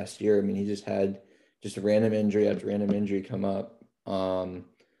attempt last year. I mean, he just had just a random injury after random injury come up.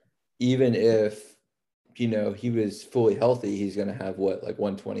 Even if he was fully healthy, he's going to have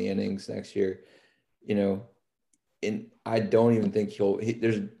 120 innings next year. And I don't even think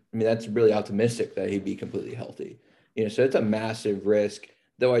that's really optimistic that he'd be completely healthy. So it's a massive risk.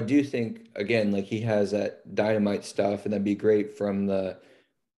 Though I do think, again, like he has that dynamite stuff, and that'd be great from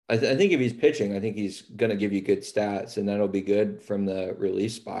I think if he's pitching, I think he's going to give you good stats, and that'll be good from the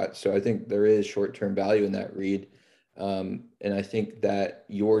release spot. So I think there is short-term value in that read. And I think that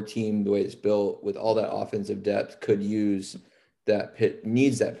your team, the way it's built with all that offensive depth, could use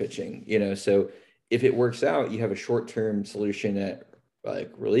needs that pitching, so if it works out, you have a short-term solution at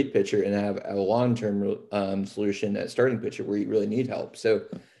like relief pitcher and have a long-term solution at starting pitcher where you really need help. So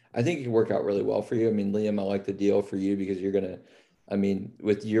I think it can work out really well for you. I mean, Liam, I like the deal for you because you're going to,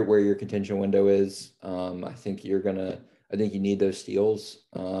 with where your contention window is, I think you need those steals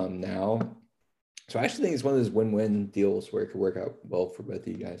now. So I actually think it's one of those win-win deals where it could work out well for both of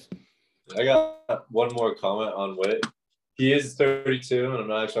you guys. I got one more comment on Witt. He is 32, and I'm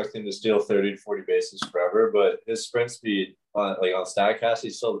not expecting to steal 30 to 40 bases forever, but his sprint speed on StatCast,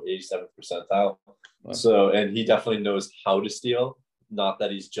 he's still 87th percentile. Wow. So, and he definitely knows how to steal, not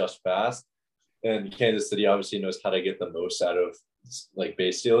that he's just fast. And Kansas City obviously knows how to get the most out of like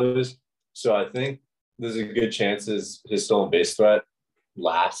base stealers. So I think there's a good chance his stolen base threat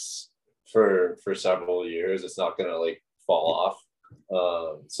lasts for several years. It's not gonna like fall off.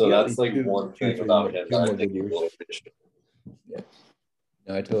 So yeah, that's like one thing about him. Yeah,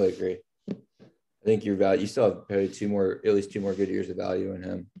 no, I totally agree. I think your value, you still have probably at least two more good years of value in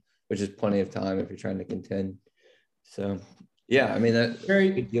him, which is plenty of time if you're trying to contend. So yeah, I mean it's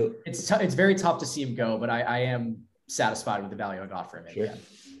very tough to see him go, but I am satisfied with the value I got for him. Sure.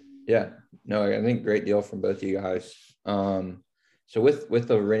 Yeah, no, I think great deal from both of you guys. So with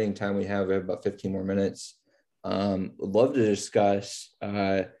the remaining time we have about 15 more minutes. Would love to discuss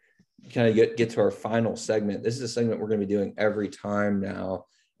kind of get to our final segment. This is a segment we're going to be doing every time now,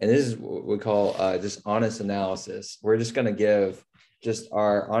 and this is what we call just honest analysis. We're just going to give just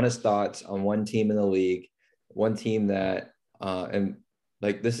our honest thoughts on one team in the league, one team that and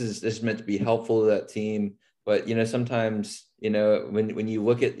like this is meant to be helpful to that team. But sometimes when you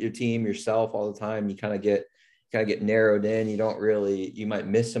look at your team yourself all the time, you kind of get narrowed in. You might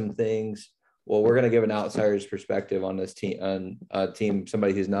miss some things. Well, we're going to give an outsider's perspective on this team, on a team,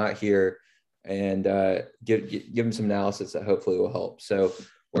 somebody who's not here, and give them some analysis that hopefully will help. So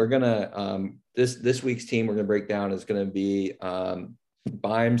we're going to this week's team we're going to break down is going to be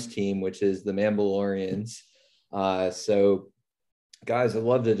Bime's team, which is the Mandalorians. So guys, I'd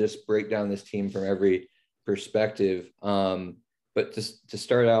love to just break down this team from every perspective. But just to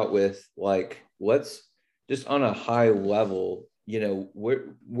start out with, like, let's just on a high level,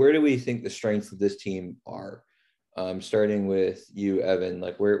 where do we think the strengths of this team are? Starting with you, Evan,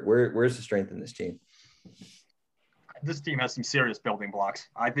 like where's the strength in this team? This team has some serious building blocks.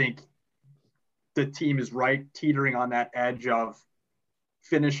 I think the team is right teetering on that edge of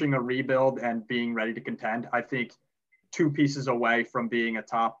finishing a rebuild and being ready to contend. I think 2 pieces away from being a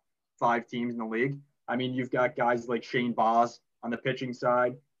top 5 teams in the league. I mean, you've got guys like Shane Baz on the pitching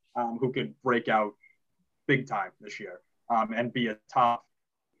side who could break out big time this year and be a top,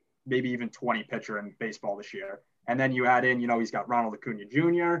 maybe even 20 pitcher in baseball this year. And then you add in, he's got Ronald Acuna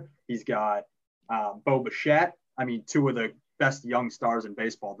Jr., he's got Bo Bichette. I mean, 2 of the best young stars in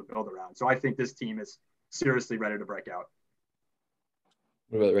baseball to build around. So I think this team is seriously ready to break out.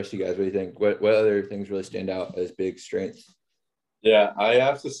 What about the rest of you guys? What do you think? What other things really stand out as big strengths? Yeah, I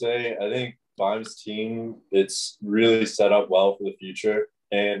have to say, I think Bime's team, it's really set up well for the future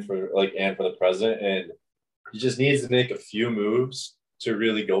and for the present. And he just needs to make a few moves to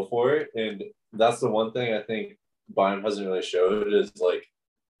really go for it. And that's the one thing I think Bime hasn't really showed is like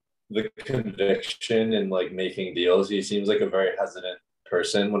the conviction in like making deals. He seems like a very hesitant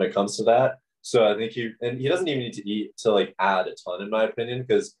person when it comes to that. So I think he doesn't even need to like add a ton, in my opinion,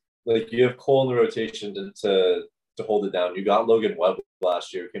 because like you have Cole in the rotation to hold it down. You got Logan Webb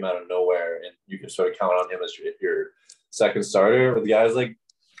last year, came out of nowhere, and you can sort of count on him as your second starter. With guys like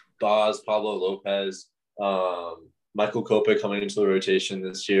Baz, Pablo Lopez, Michael Kopech coming into the rotation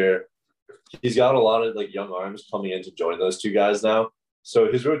this year, he's got a lot of like young arms coming in to join those 2 guys now.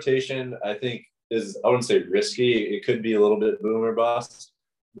 So his rotation, I think, is, I wouldn't say risky. It could be a little bit boom or bust,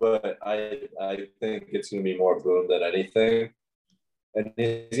 but I think it's going to be more boom than anything. And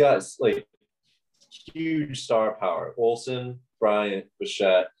he's got like huge star power. Olsen, Bryant,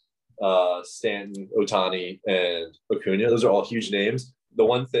 Bichette, Stanton, Ohtani, and Acuna. Those are all huge names. The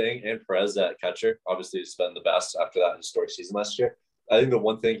one thing, and Perez at catcher, obviously has been the best after that historic season last year. I think the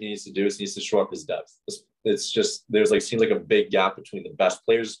one thing he needs to do is he needs to shore up his depth. It's just, seems like a big gap between the best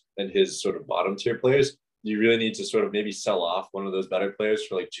players and his sort of bottom tier players. You really need to sort of maybe sell off one of those better players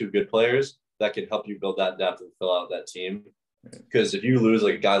for like 2 good players that can help you build that depth and fill out that team. Because if you lose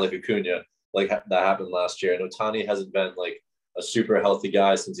like a guy like Acuna, like that happened last year, and Ohtani hasn't been like a super healthy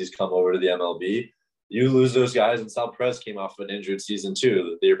guy since he's come over to the MLB, you lose those guys, and Sal Perez came off of an injured season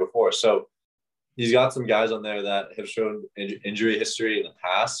too the year before. So he's got some guys on there that have shown injury history in the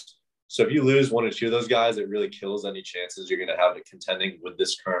past. So if you lose 1 or 2 of those guys, it really kills any chances you're going to have at contending with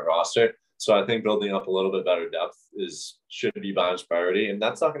this current roster. So I think building up a little bit better depth should be Bime's priority, and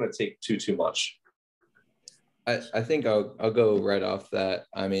that's not going to take too much. I think I'll go right off that.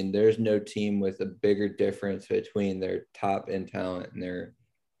 I mean, there's no team with a bigger difference between their top end talent and their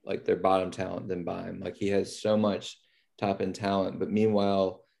bottom talent than Bime. Like, he has so much top end talent, but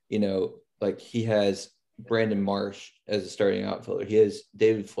meanwhile, like he has Brandon Marsh as a starting outfielder. He has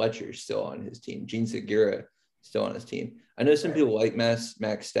David Fletcher still on his team. Gene Segura still on his team. I know some people like Max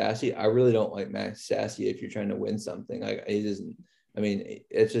Stassi. I really don't like Max Stassi if you're trying to win something. It isn't. I mean,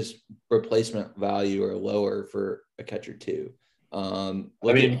 it's just replacement value or lower for a catcher too.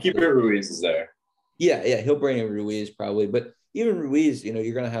 Keeper Ruiz is there. Yeah, he'll bring in Ruiz probably, but even Ruiz,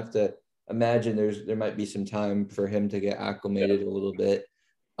 you're going to have to imagine there might be some time for him to get acclimated a little bit.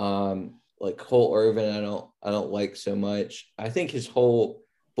 Like Cole Irvin, I don't like so much. I think his whole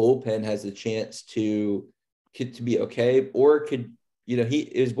bullpen has a chance to be okay, or could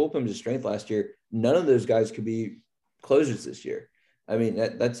his bullpen was a strength last year. None of those guys could be closers this year. I mean,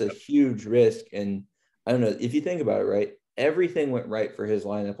 that's a huge risk. And I don't know if you think about it, right? Everything went right for his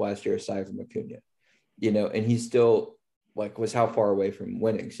lineup last year, aside from Acuna, and he still was how far away from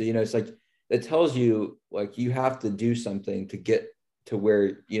winning. So, it's like, it tells you you have to do something to get to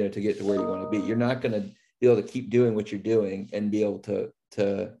where, you want to be. You're not going to be able to keep doing what you're doing and be able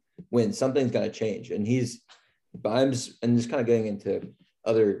to win. Something's got to change. And and just kind of getting into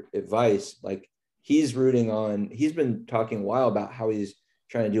other advice, he's been talking a while about how he's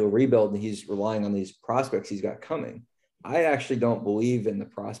trying to do a rebuild and he's relying on these prospects he's got coming. I actually don't believe in the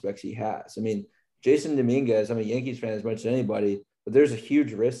prospects he has. I mean, Jason Dominguez, I'm a Yankees fan as much as anybody, but there's a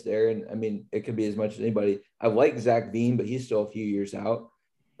huge risk there. And I mean, it could be as much as anybody. I like Zach Veen, but he's still a few years out.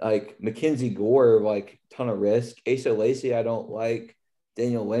 Mackenzie Gore, ton of risk. Asa Lacy, I don't like.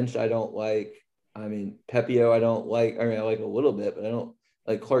 Daniel Lynch, I don't like. I mean, Pepio, I don't like. I mean, I like a little bit, but I don't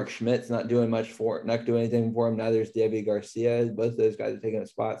like. Clark Schmidt's not doing anything for him. Neither is Debbie Garcia. Both of those guys are taking up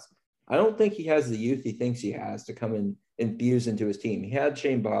spots. I don't think he has the youth he thinks he has to come and infuse into his team. He had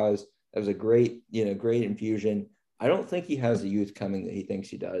Shane Baz. That was a great infusion. I don't think he has the youth coming that he thinks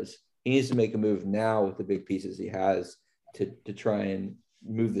he does. He needs to make a move now with the big pieces he has to try and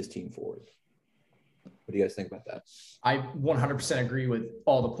move this team forward. What do you guys think about that? I 100% agree with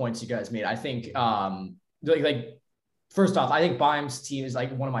all the points you guys made. I think, first off, I think Bimes' team is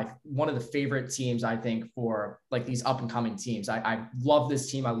one of the favorite teams, I think, for these up and coming teams. I love this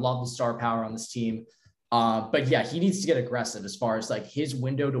team. I love the star power on this team. But yeah, he needs to get aggressive as far as his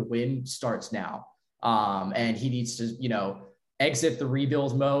window to win starts now. And he needs to, exit the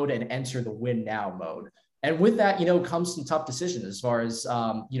rebuild mode and enter the win now mode. And with that, comes some tough decisions as far as,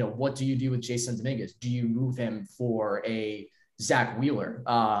 what do you do with Jason Dominguez? Do you move him for a Zach Wheeler,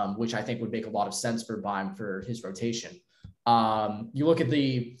 which I think would make a lot of sense for Bime for his rotation. You look at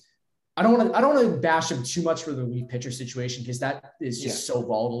I don't want to bash him too much for the relief pitcher situation because that is just so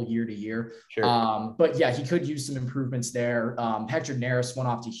volatile year to year. Sure. But yeah, he could use some improvements there. Hector Neris went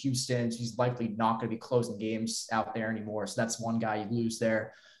off to Houston. So he's likely not going to be closing games out there anymore. So that's one guy you lose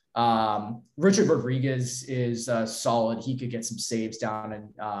there. Richard Rodriguez is solid. He could get some saves down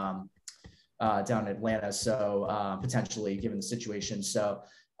in Atlanta. So potentially given the situation. So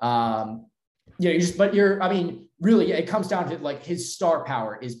really, it comes down to his star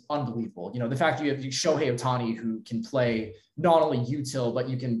power is unbelievable. The fact that you have Shohei Ohtani who can play not only util, but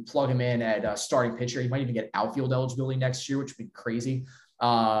you can plug him in at starting pitcher. He might even get outfield eligibility next year, which would be crazy.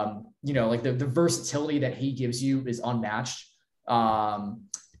 The versatility that he gives you is unmatched.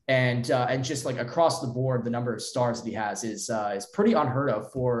 And just across the board, the number of stars that he has is pretty unheard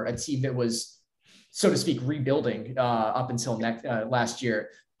of for a team that was, so to speak, rebuilding up until last year.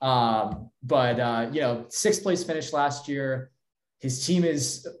 Sixth place finish last year. His team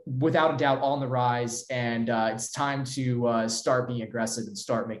is without a doubt on the rise, and it's time to start being aggressive and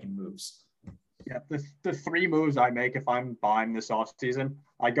start making moves. Yeah, the three moves I make if I'm buying this offseason,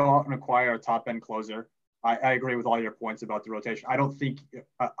 I go out and acquire a top end closer. I agree with all your points about the rotation. I don't think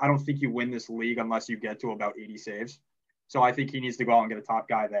you win this league unless you get to about 80 saves. So I think he needs to go out and get a top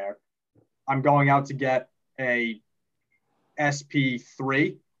guy there. I'm going out to get a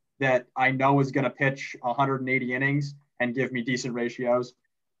SP3 that I know is going to pitch 180 innings and give me decent ratios.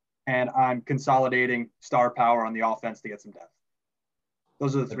 And I'm consolidating star power on the offense to get some depth.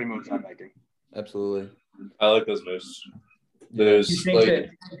 Those are the three moves I'm making. Absolutely. I like those moves. Do you think that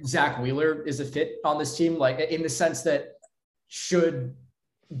Zach Wheeler is a fit on this team? In the sense that should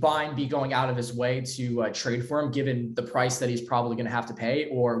Bime be going out of his way to trade for him, given the price that he's probably going to have to pay,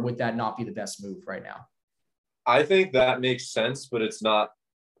 or would that not be the best move right now? I think that makes sense, but it's not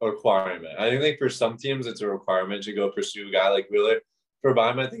a requirement. I think for some teams, it's a requirement to go pursue a guy like Wheeler. For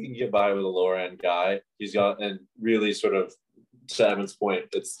Bime, I think he can get by with a lower end guy. He's got, and really sort of to Evan's point,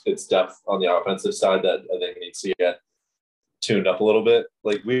 it's depth on the offensive side that I think needs to get tuned up a little bit.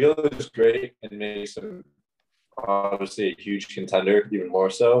 Wheeler is great and makes him obviously a huge contender, even more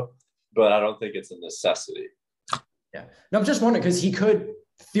so, but I don't think it's a necessity. Yeah. No, I'm just wondering because he could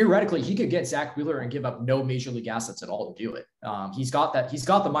get Zach Wheeler and give up no major league assets at all to do it. He's got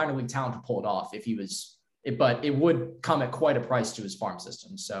the minor league talent to pull it off if he was but it would come at quite a price to his farm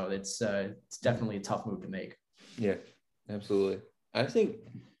system. So it's definitely a tough move to make. Yeah, absolutely. I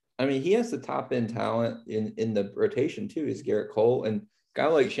mean, he has the top end talent in the rotation too. Is Garrett Cole, and a guy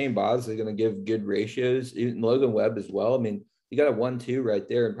like Shane Boz is going to give good ratios. Even Logan Webb as well. I mean, you got a 1-2 right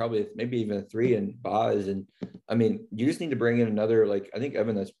there, and probably maybe even a 3 in Boz. And I mean, you just need to bring in another, like, I think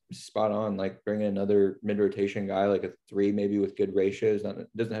Evan, that's spot on. Like, bring in another mid rotation guy, like a 3 maybe with good ratios.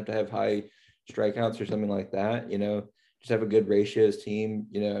 Doesn't have to have high strikeouts or something like that. Just have a good ratios team.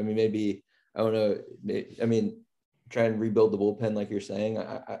 I mean, maybe, I don't know. I mean, try and rebuild the bullpen like you're saying.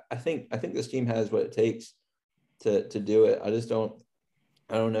 I think this team has what it takes to do it. I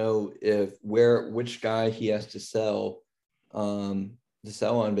don't know which guy he has to sell on,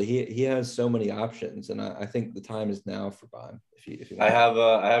 but he has so many options, and I think the time is now for Bond. If you I have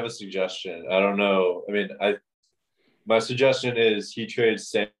a suggestion. I don't know. I mean, my suggestion is he trades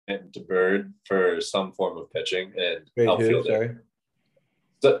Stanton to Bird for some form of pitching and outfielder. Sorry.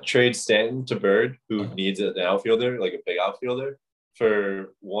 So trade Stanton to Bird, who needs an outfielder, like a big outfielder,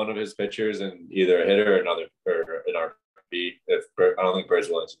 for one of his pitchers and either a hitter or an RP. I don't think Bird's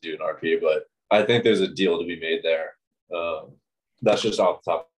willing to do an RP, but I think there's a deal to be made there. That's just off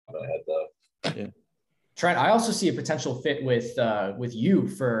the top of my head, though. Yeah. Trent, I also see a potential fit with you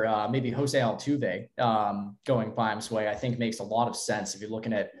for maybe Jose Altuve going Bime's way. I think makes a lot of sense if you're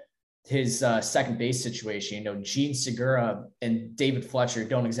looking at his second base situation. Gene Segura and David Fletcher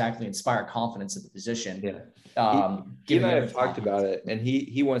don't exactly inspire confidence at the position. Yeah. He and I have talked about it, and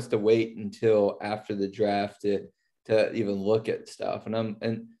he wants to wait until after the draft to even look at stuff.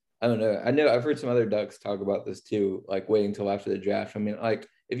 And I don't know. I know I've heard some other Ducks talk about this too, like waiting until after the draft. I mean, like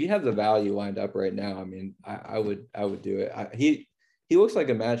if you have the value lined up right now, I mean, I would do it. He looks like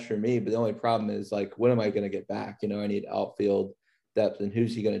a match for me, but the only problem is, like, what am I going to get back? I need outfield depth, and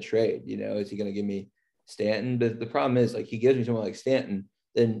who's he going to trade? Is he going to give me Stanton? But the problem is, like, he gives me someone like Stanton,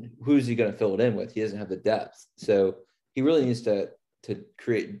 then who's he going to fill it in with? He doesn't have the depth. So he really needs to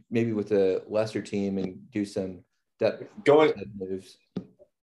create maybe with a lesser team and do some depth moves.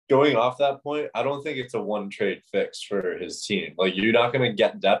 Going off that point, I don't think it's a one trade fix for his team. Like, you're not going to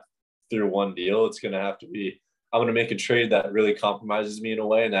get depth through one deal. It's going to have to be, I'm going to make a trade that really compromises me in a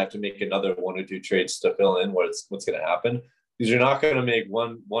way, and I have to make another 1 or 2 trades to fill in what's going to happen. Because you're not going to make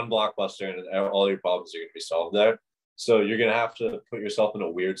one blockbuster and all your problems are going to be solved there. So you're going to have to put yourself in a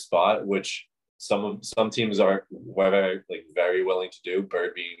weird spot, which some teams are very willing to do,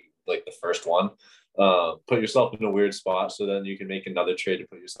 Bird being like the first one. Put yourself in a weird spot so then you can make another trade to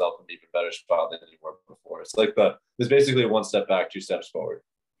put yourself in an even better spot than you were before. It's like there's basically 1 step back, 2 steps forward.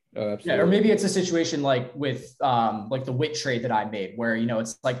 Oh, absolutely. Yeah, or maybe it's a situation like with like the Witt trade that I made, where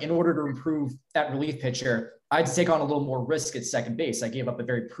it's like, in order to improve that relief pitcher, I had to take on a little more risk at second base. I gave up a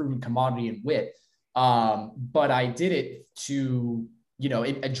very proven commodity in Witt, but I did it to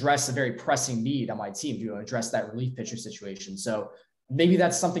address a very pressing need on my team, to address that relief pitcher situation. So maybe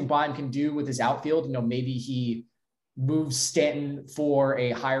that's something Bime can do with his outfield. Maybe he moves Stanton for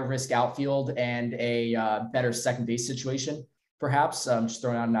a higher risk outfield and a better second base situation. Perhaps just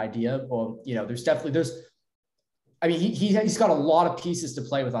throwing out an idea. Well, he's got a lot of pieces to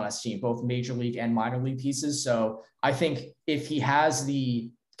play with on his team, both major league and minor league pieces. So I think if he has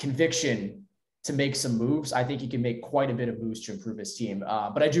the conviction to make some moves, I think he can make quite a bit of moves to improve his team.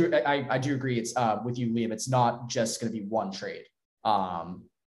 But I do agree. It's with you, Liam. It's not just going to be one trade.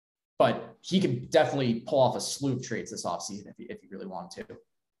 But he can definitely pull off a slew of trades this offseason if he really wanted to.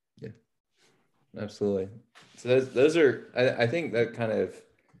 Yeah. Absolutely. So those are, I think that kind of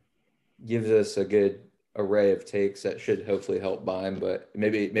gives us a good array of takes that should hopefully help Bime, but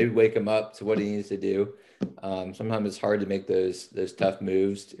maybe wake him up to what he needs to do. Sometimes it's hard to make those tough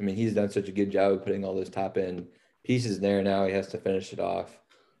moves. I mean, he's done such a good job of putting all those top end pieces there. Now he has to finish it off.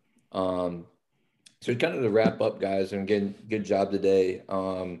 So kind of to wrap up, guys, and again, good job today.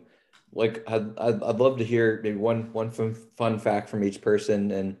 I'd love to hear maybe one fun fact from each person.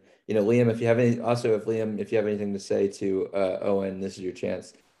 And Liam, if you have anything to say to Owen, this is your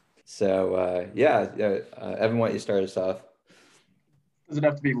chance. So Evan, why don't you start us off? Does it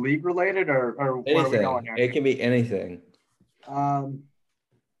have to be league related or anything? Where are we going here? It can be anything.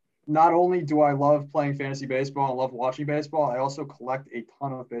 Not only do I love playing fantasy baseball and love watching baseball, I also collect a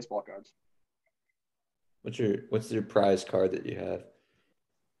ton of baseball cards. What's your prize card that you have?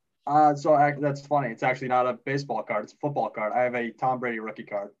 That's funny. It's actually not a baseball card. It's a football card. I have a Tom Brady rookie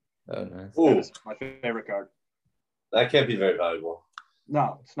card. Oh, nice. Ooh. It's my favorite card. That can't be very valuable.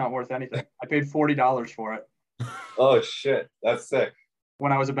 No, it's not worth anything. I paid $40 for it. Oh, shit. That's sick.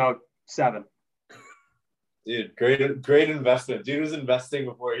 When I was about 7. Dude, great investment. Dude was investing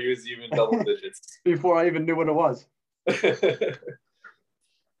before he was even double digits. Before I even knew what it was.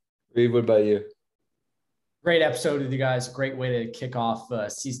 Reed, what about you? Great episode with you guys. Great way to kick off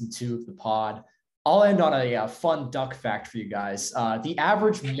season 2 of the pod. I'll end on a fun duck fact for you guys. The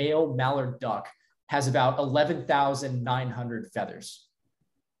average male mallard duck has about 11,900 feathers.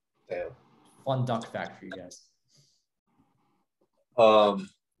 Damn. Fun duck fact for you guys.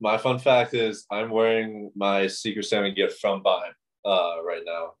 My fun fact is I'm wearing my Secret Santa gift from Vine right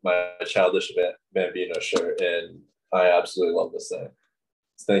now, my Childish Bambino shirt, and I absolutely love this thing.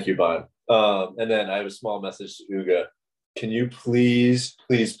 Thank you, Vine. And then I have a small message to Uga. Can you please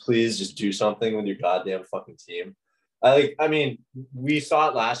just do something with your goddamn fucking team? I mean, we saw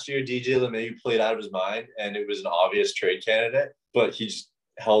it last year. DJ LeMahieu played out of his mind, and it was an obvious trade candidate, but he just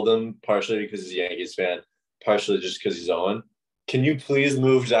held him partially because he's a Yankees fan, partially just because he's Owen. Can you please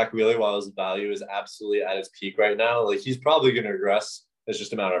move Zach Wheeler while his value is absolutely at its peak right now? Like, he's probably going to regress. It's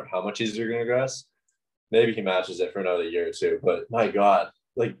just a matter of how much he's going to regress. Maybe he matches it for another year or two, but my God,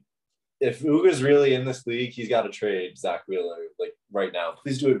 like, if Uga's really in this league, he's got to trade Zach Wheeler, like, right now.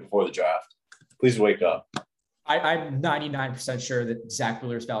 Please do it before the draft. Please wake up. I'm 99% sure that Zach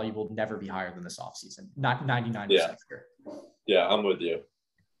Wheeler's value will never be higher than this offseason. Not 99% sure. Yeah, I'm with you.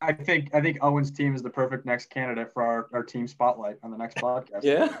 I think Owen's team is the perfect next candidate for our team spotlight on the next podcast.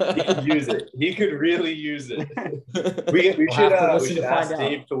 Yeah. He could use it. He could really use it. We should ask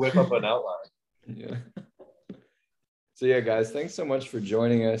Dave to whip up an outline. Yeah. So yeah, guys, thanks so much for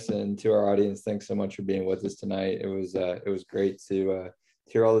joining us, and to our audience, thanks so much for being with us tonight. It was great to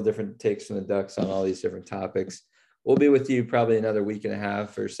hear all the different takes from the Ducks on all these different topics. We'll be with you probably another week and a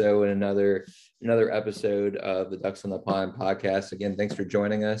half or so in another episode of the Ducks on the Pond podcast. Again, thanks for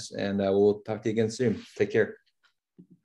joining us, and we'll talk to you again soon. Take care.